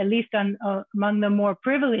at least among the more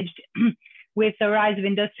privileged, with the rise of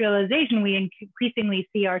industrialization, we increasingly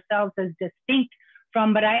see ourselves as distinct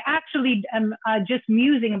from, but I actually am just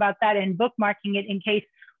musing about that and bookmarking it in case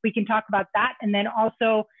we can talk about that. And then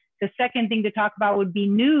also the second thing to talk about would be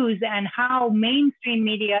news and how mainstream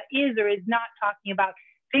media is or is not talking about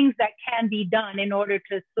things that can be done in order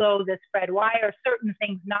to slow the spread. Why are certain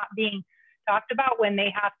things not being talked about when they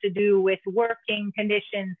have to do with working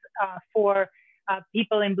conditions for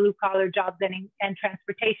people in blue collar jobs and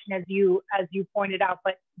transportation, as you pointed out,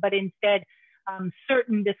 but instead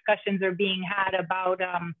certain discussions are being had about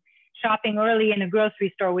shopping early in a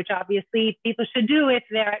grocery store, which obviously people should do if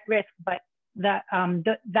they're at risk, but that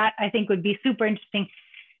I think would be super interesting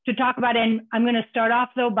to talk about. And I'm going to start off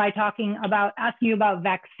though by asking you about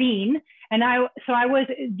vaccine. And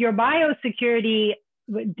your biosecurity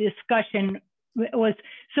discussion was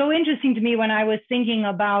so interesting to me when I was thinking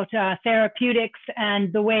about therapeutics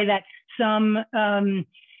and the way that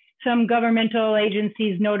some governmental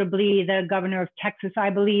agencies, notably the governor of Texas, I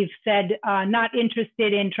believe, said not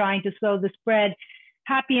interested in trying to slow the spread,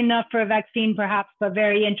 happy enough for a vaccine perhaps, but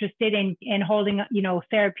very interested in holding,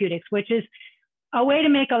 therapeutics, which is a way to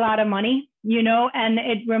make a lot of money, and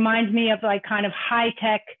it reminds me of like kind of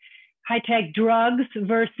high-tech drugs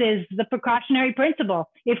versus the precautionary principle.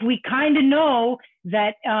 If we kind of know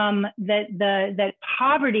that that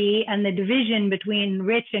poverty and the division between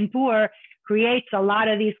rich and poor creates a lot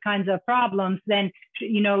of these kinds of problems, then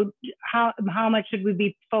how much should we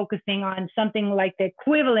be focusing on something like the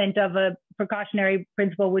equivalent of a precautionary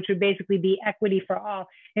principle, which would basically be equity for all,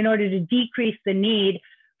 in order to decrease the need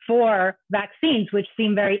for vaccines, which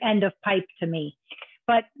seem very end of pipe to me.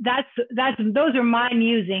 But those are my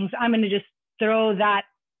musings. I'm going to just throw that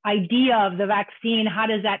idea of the vaccine. How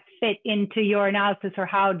does that fit into your analysis, or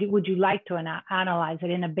would you like to analyze it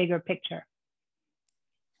in a bigger picture?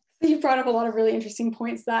 You brought up a lot of really interesting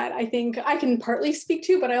points that I think I can partly speak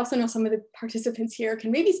to, but I also know some of the participants here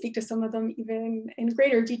can maybe speak to some of them even in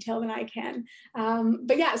greater detail than I can.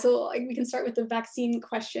 But yeah, so we can start with the vaccine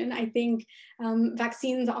question. I think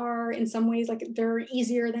vaccines are in some ways like they're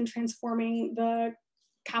easier than transforming the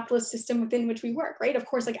capitalist system within which we work, right? Of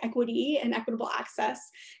course, like equity and equitable access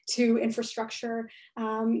to infrastructure,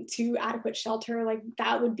 to adequate shelter, like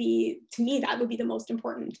that would be, to me, that would be the most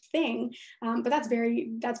important thing. But that's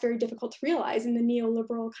very difficult to realize in the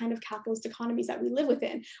neoliberal kind of capitalist economies that we live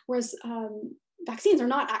within. Whereas vaccines are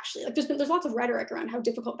not actually, like there's lots of rhetoric around how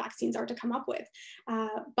difficult vaccines are to come up with,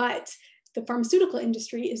 but the pharmaceutical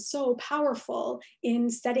industry is so powerful in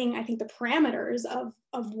setting, I think, the parameters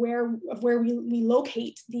of where we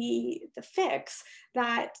locate the fix,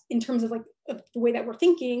 that in terms of like of the way that we're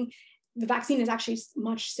thinking, the vaccine is actually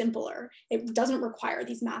much simpler. It doesn't require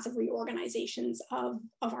these massive reorganizations of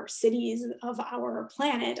our cities, of our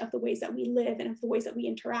planet, of the ways that we live and of the ways that we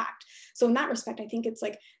interact. So in that respect, I think it's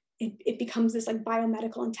like it becomes this like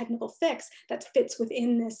biomedical and technical fix that fits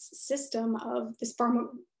within this system of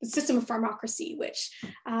system of pharmacracy, which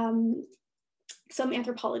some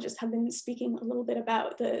anthropologists have been speaking a little bit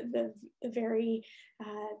about the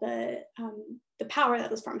power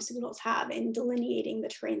that those pharmaceuticals have in delineating the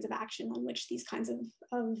terrains of action on which these kinds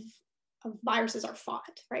of viruses are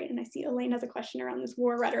fought, right? And I see Elaine has a question around this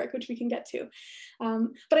war rhetoric, which we can get to.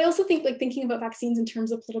 But I also think like thinking about vaccines in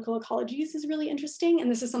terms of political ecologies is really interesting.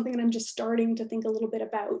 And this is something that I'm just starting to think a little bit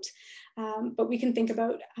about. But we can think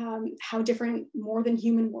about how different more than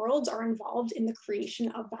human worlds are involved in the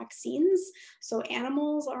creation of vaccines. So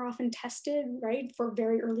animals are often tested, right, for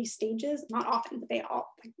very early stages, not often, but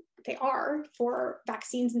they are for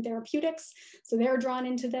vaccines and therapeutics. So they're drawn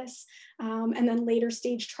into this. And then later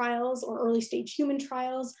stage trials or early stage human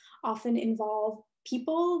trials often involve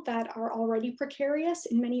people that are already precarious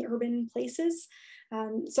in many urban places.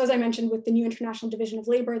 So as I mentioned, with the new International Division of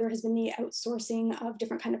Labor, there has been the outsourcing of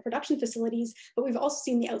different kind of production facilities, but we've also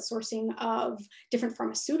seen the outsourcing of different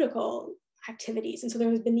pharmaceutical activities. And so there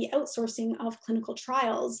has been the outsourcing of clinical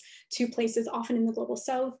trials to places often in the global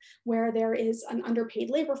south where there is an underpaid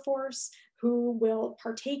labor force who will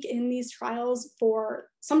partake in these trials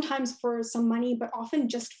sometimes for some money, but often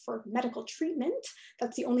just for medical treatment.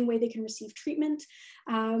 That's the only way they can receive treatment.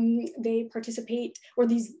 They participate, or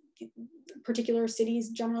these particular cities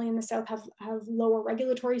generally in the south have lower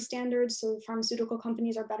regulatory standards, so pharmaceutical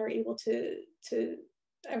companies are better able to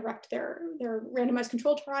erect their randomized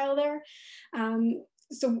control trial there.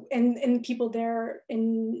 So, and people there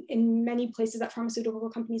in many places that pharmaceutical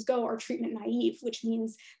companies go are treatment naive, which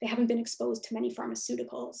means they haven't been exposed to many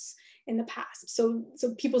pharmaceuticals in the past. So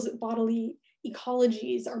people's bodily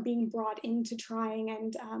ecologies are being brought into trying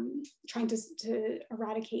to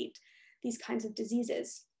eradicate these kinds of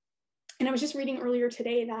diseases. And I was just reading earlier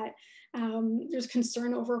today that there's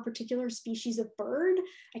concern over a particular species of bird.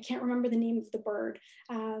 I can't remember the name of the bird,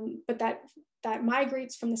 but that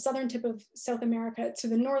migrates from the southern tip of South America to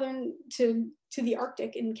the northern, to the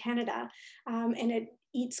Arctic in Canada, and it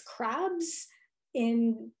eats crabs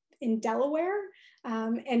in Delaware.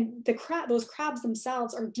 And those crabs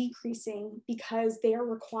themselves are decreasing because they are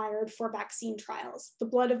required for vaccine trials. The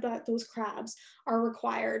blood of those crabs are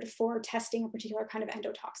required for testing a particular kind of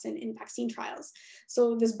endotoxin in vaccine trials.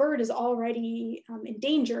 So this bird is already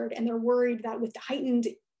endangered, and they're worried that with the heightened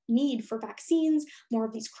need for vaccines, more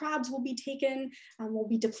of these crabs will be taken, will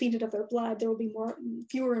be depleted of their blood. There will be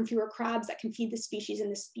fewer and fewer crabs that can feed the species,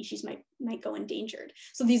 and the species might go endangered.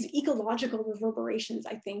 So these ecological reverberations,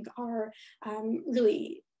 I think, are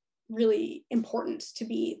really, really important to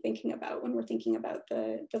be thinking about when we're thinking about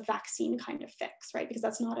the vaccine kind of fix, right? Because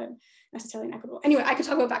that's not necessarily an equitable. Anyway, I could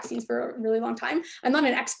talk about vaccines for a really long time. I'm not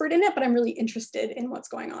an expert in it, but I'm really interested in what's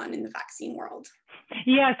going on in the vaccine world.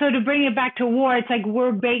 Yeah, so to bring it back to war, it's like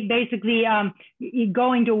we're basically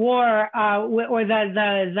going to war, or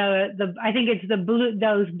the I think it's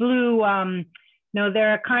those blue. No,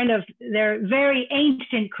 they're very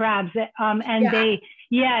ancient crabs, and yeah.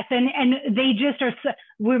 They just are.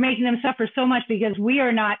 We're making them suffer so much because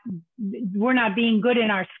we're not being good in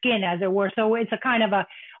our skin, as it were. So it's a kind of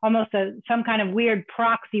some kind of weird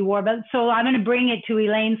proxy war. But so I'm going to bring it to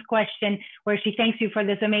Elaine's question, where she thanks you for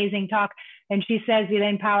this amazing talk. And she says,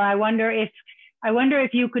 Elaine Power, I wonder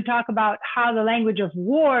if you could talk about how the language of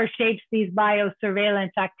war shapes these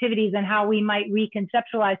biosurveillance activities and how we might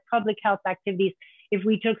reconceptualize public health activities if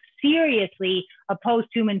we took seriously a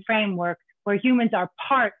post-human framework where humans are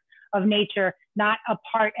part of nature, not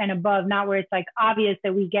apart and above, not where it's like obvious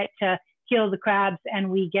that we get to kill the crabs and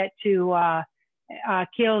we get to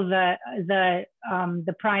kill the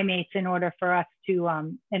primates in order for us to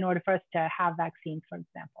have vaccines, for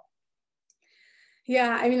example.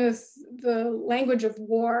 Yeah, I mean, the language of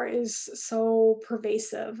war is so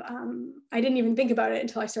pervasive. I didn't even think about it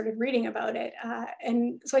until I started reading about it.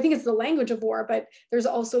 And so I think it's the language of war, but there's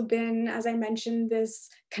also been, as I mentioned, this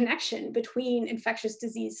connection between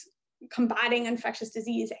combating infectious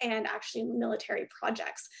disease and actually military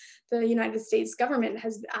projects. The United States government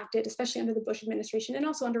has acted, especially under the Bush administration and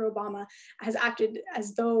also under Obama, has acted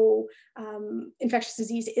as though infectious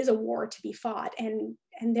disease is a war to be fought, and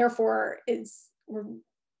therefore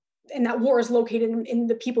and that war is located in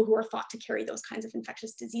the people who are thought to carry those kinds of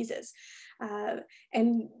infectious diseases.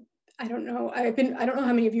 And I don't know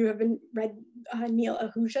how many of you have read Neil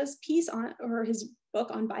Ahuja's piece or his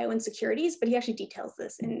book on bioinsecurities, but he actually details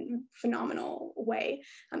this in a phenomenal way.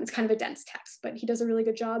 It's kind of a dense text, but he does a really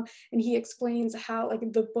good job. And he explains how, like,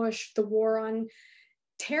 the war on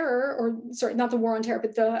terror, or sorry, not the war on terror,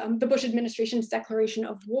 but the Bush administration's declaration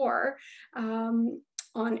of war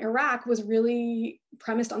on Iraq was really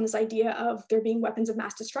premised on this idea of there being weapons of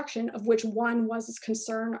mass destruction, of which one was this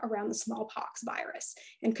concern around the smallpox virus,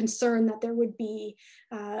 and concern that there would be,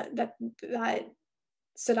 that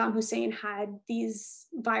Saddam Hussein had these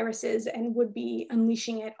viruses and would be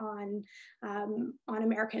unleashing it on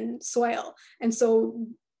American soil. And so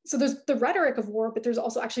there's the rhetoric of war, but there's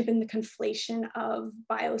also actually been the conflation of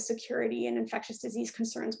biosecurity and infectious disease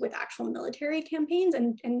concerns with actual military campaigns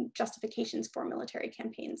and justifications for military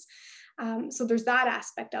campaigns. So there's that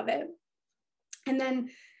aspect of it. And then,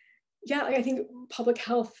 yeah, like, I think public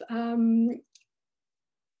health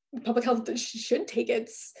should take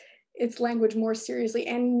its language more seriously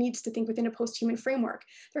and needs to think within a post-human framework.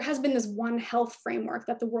 There has been this One Health framework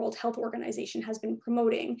that the World Health Organization has been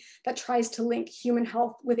promoting that tries to link human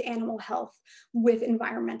health with animal health, with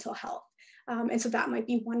environmental health. And so that might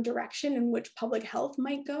be one direction in which public health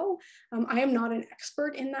might go. I am not an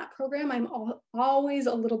expert in that program. I'm always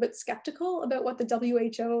a little bit skeptical about what the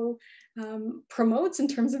WHO promotes in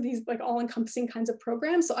terms of these, like, all-encompassing kinds of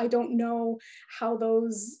programs. So I don't know how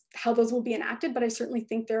those will be enacted, but I certainly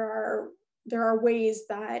think there are ways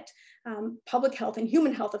that public health and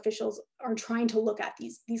human health officials are trying to look at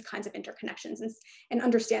these kinds of interconnections and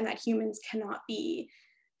understand that humans cannot be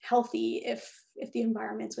healthy if the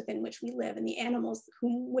environments within which we live and the animals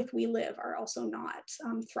with we live are also not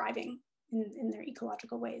thriving in their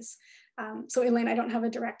ecological ways. So Elaine, I don't have a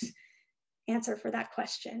direct answer for that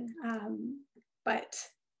question, but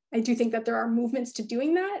I do think that there are movements to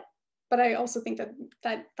doing that. But I also think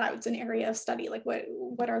that's an area of study. Like,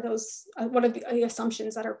 what are the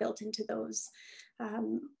assumptions that are built into those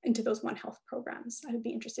One Health programs? I would be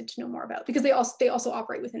interested to know more about, because they also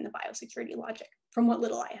operate within the biosecurity logic, from what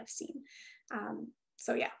little I have seen.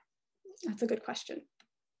 So yeah, that's a good question.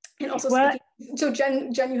 And also, so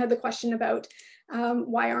Jen, you had the question about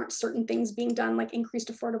why aren't certain things being done, like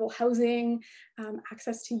increased affordable housing,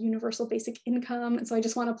 access to universal basic income. And so I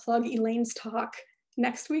just want to plug Elaine's talk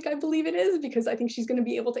next week, I believe it is, because I think she's going to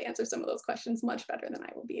be able to answer some of those questions much better than I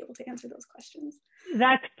will be able to answer those questions.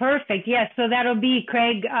 That's perfect. Yes, so that'll be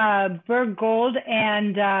Craig Berggold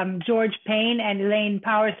and George Payne and Elaine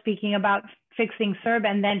Power speaking about fixing CERB,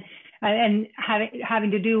 and then and having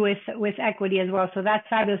to do with equity as well. So that's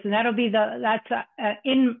fabulous, and that'll be that's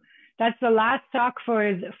the last talk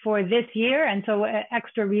for this year, and so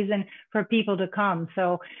extra reason for people to come.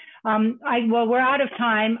 So well, we're out of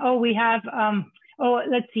time. Oh, we have.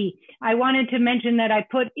 Let's see. I wanted to mention that I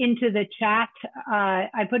put into the chat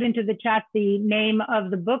the name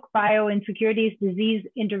of the book, Bioinsecurities, Disease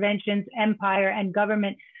Interventions, Empire, and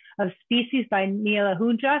Government of Species by Neil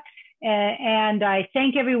Ahuja. And I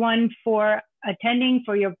thank everyone for attending,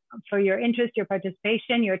 for your interest, your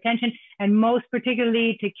participation, your attention, and most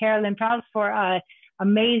particularly to Carolyn Prouse for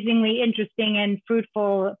amazingly interesting and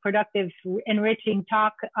fruitful, productive, enriching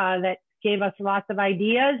talk that gave us lots of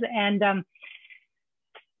ideas. And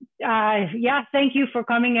yeah, thank you for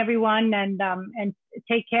coming, everyone, and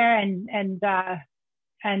take care, and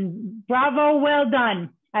bravo, well done,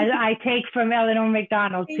 as I take from Eleanor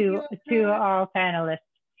McDonald to all panelists.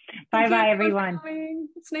 Bye-bye, everyone.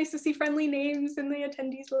 It's nice to see friendly names in the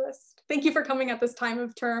attendees list. Thank you for coming at this time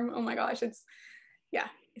of term. Oh my gosh, yeah.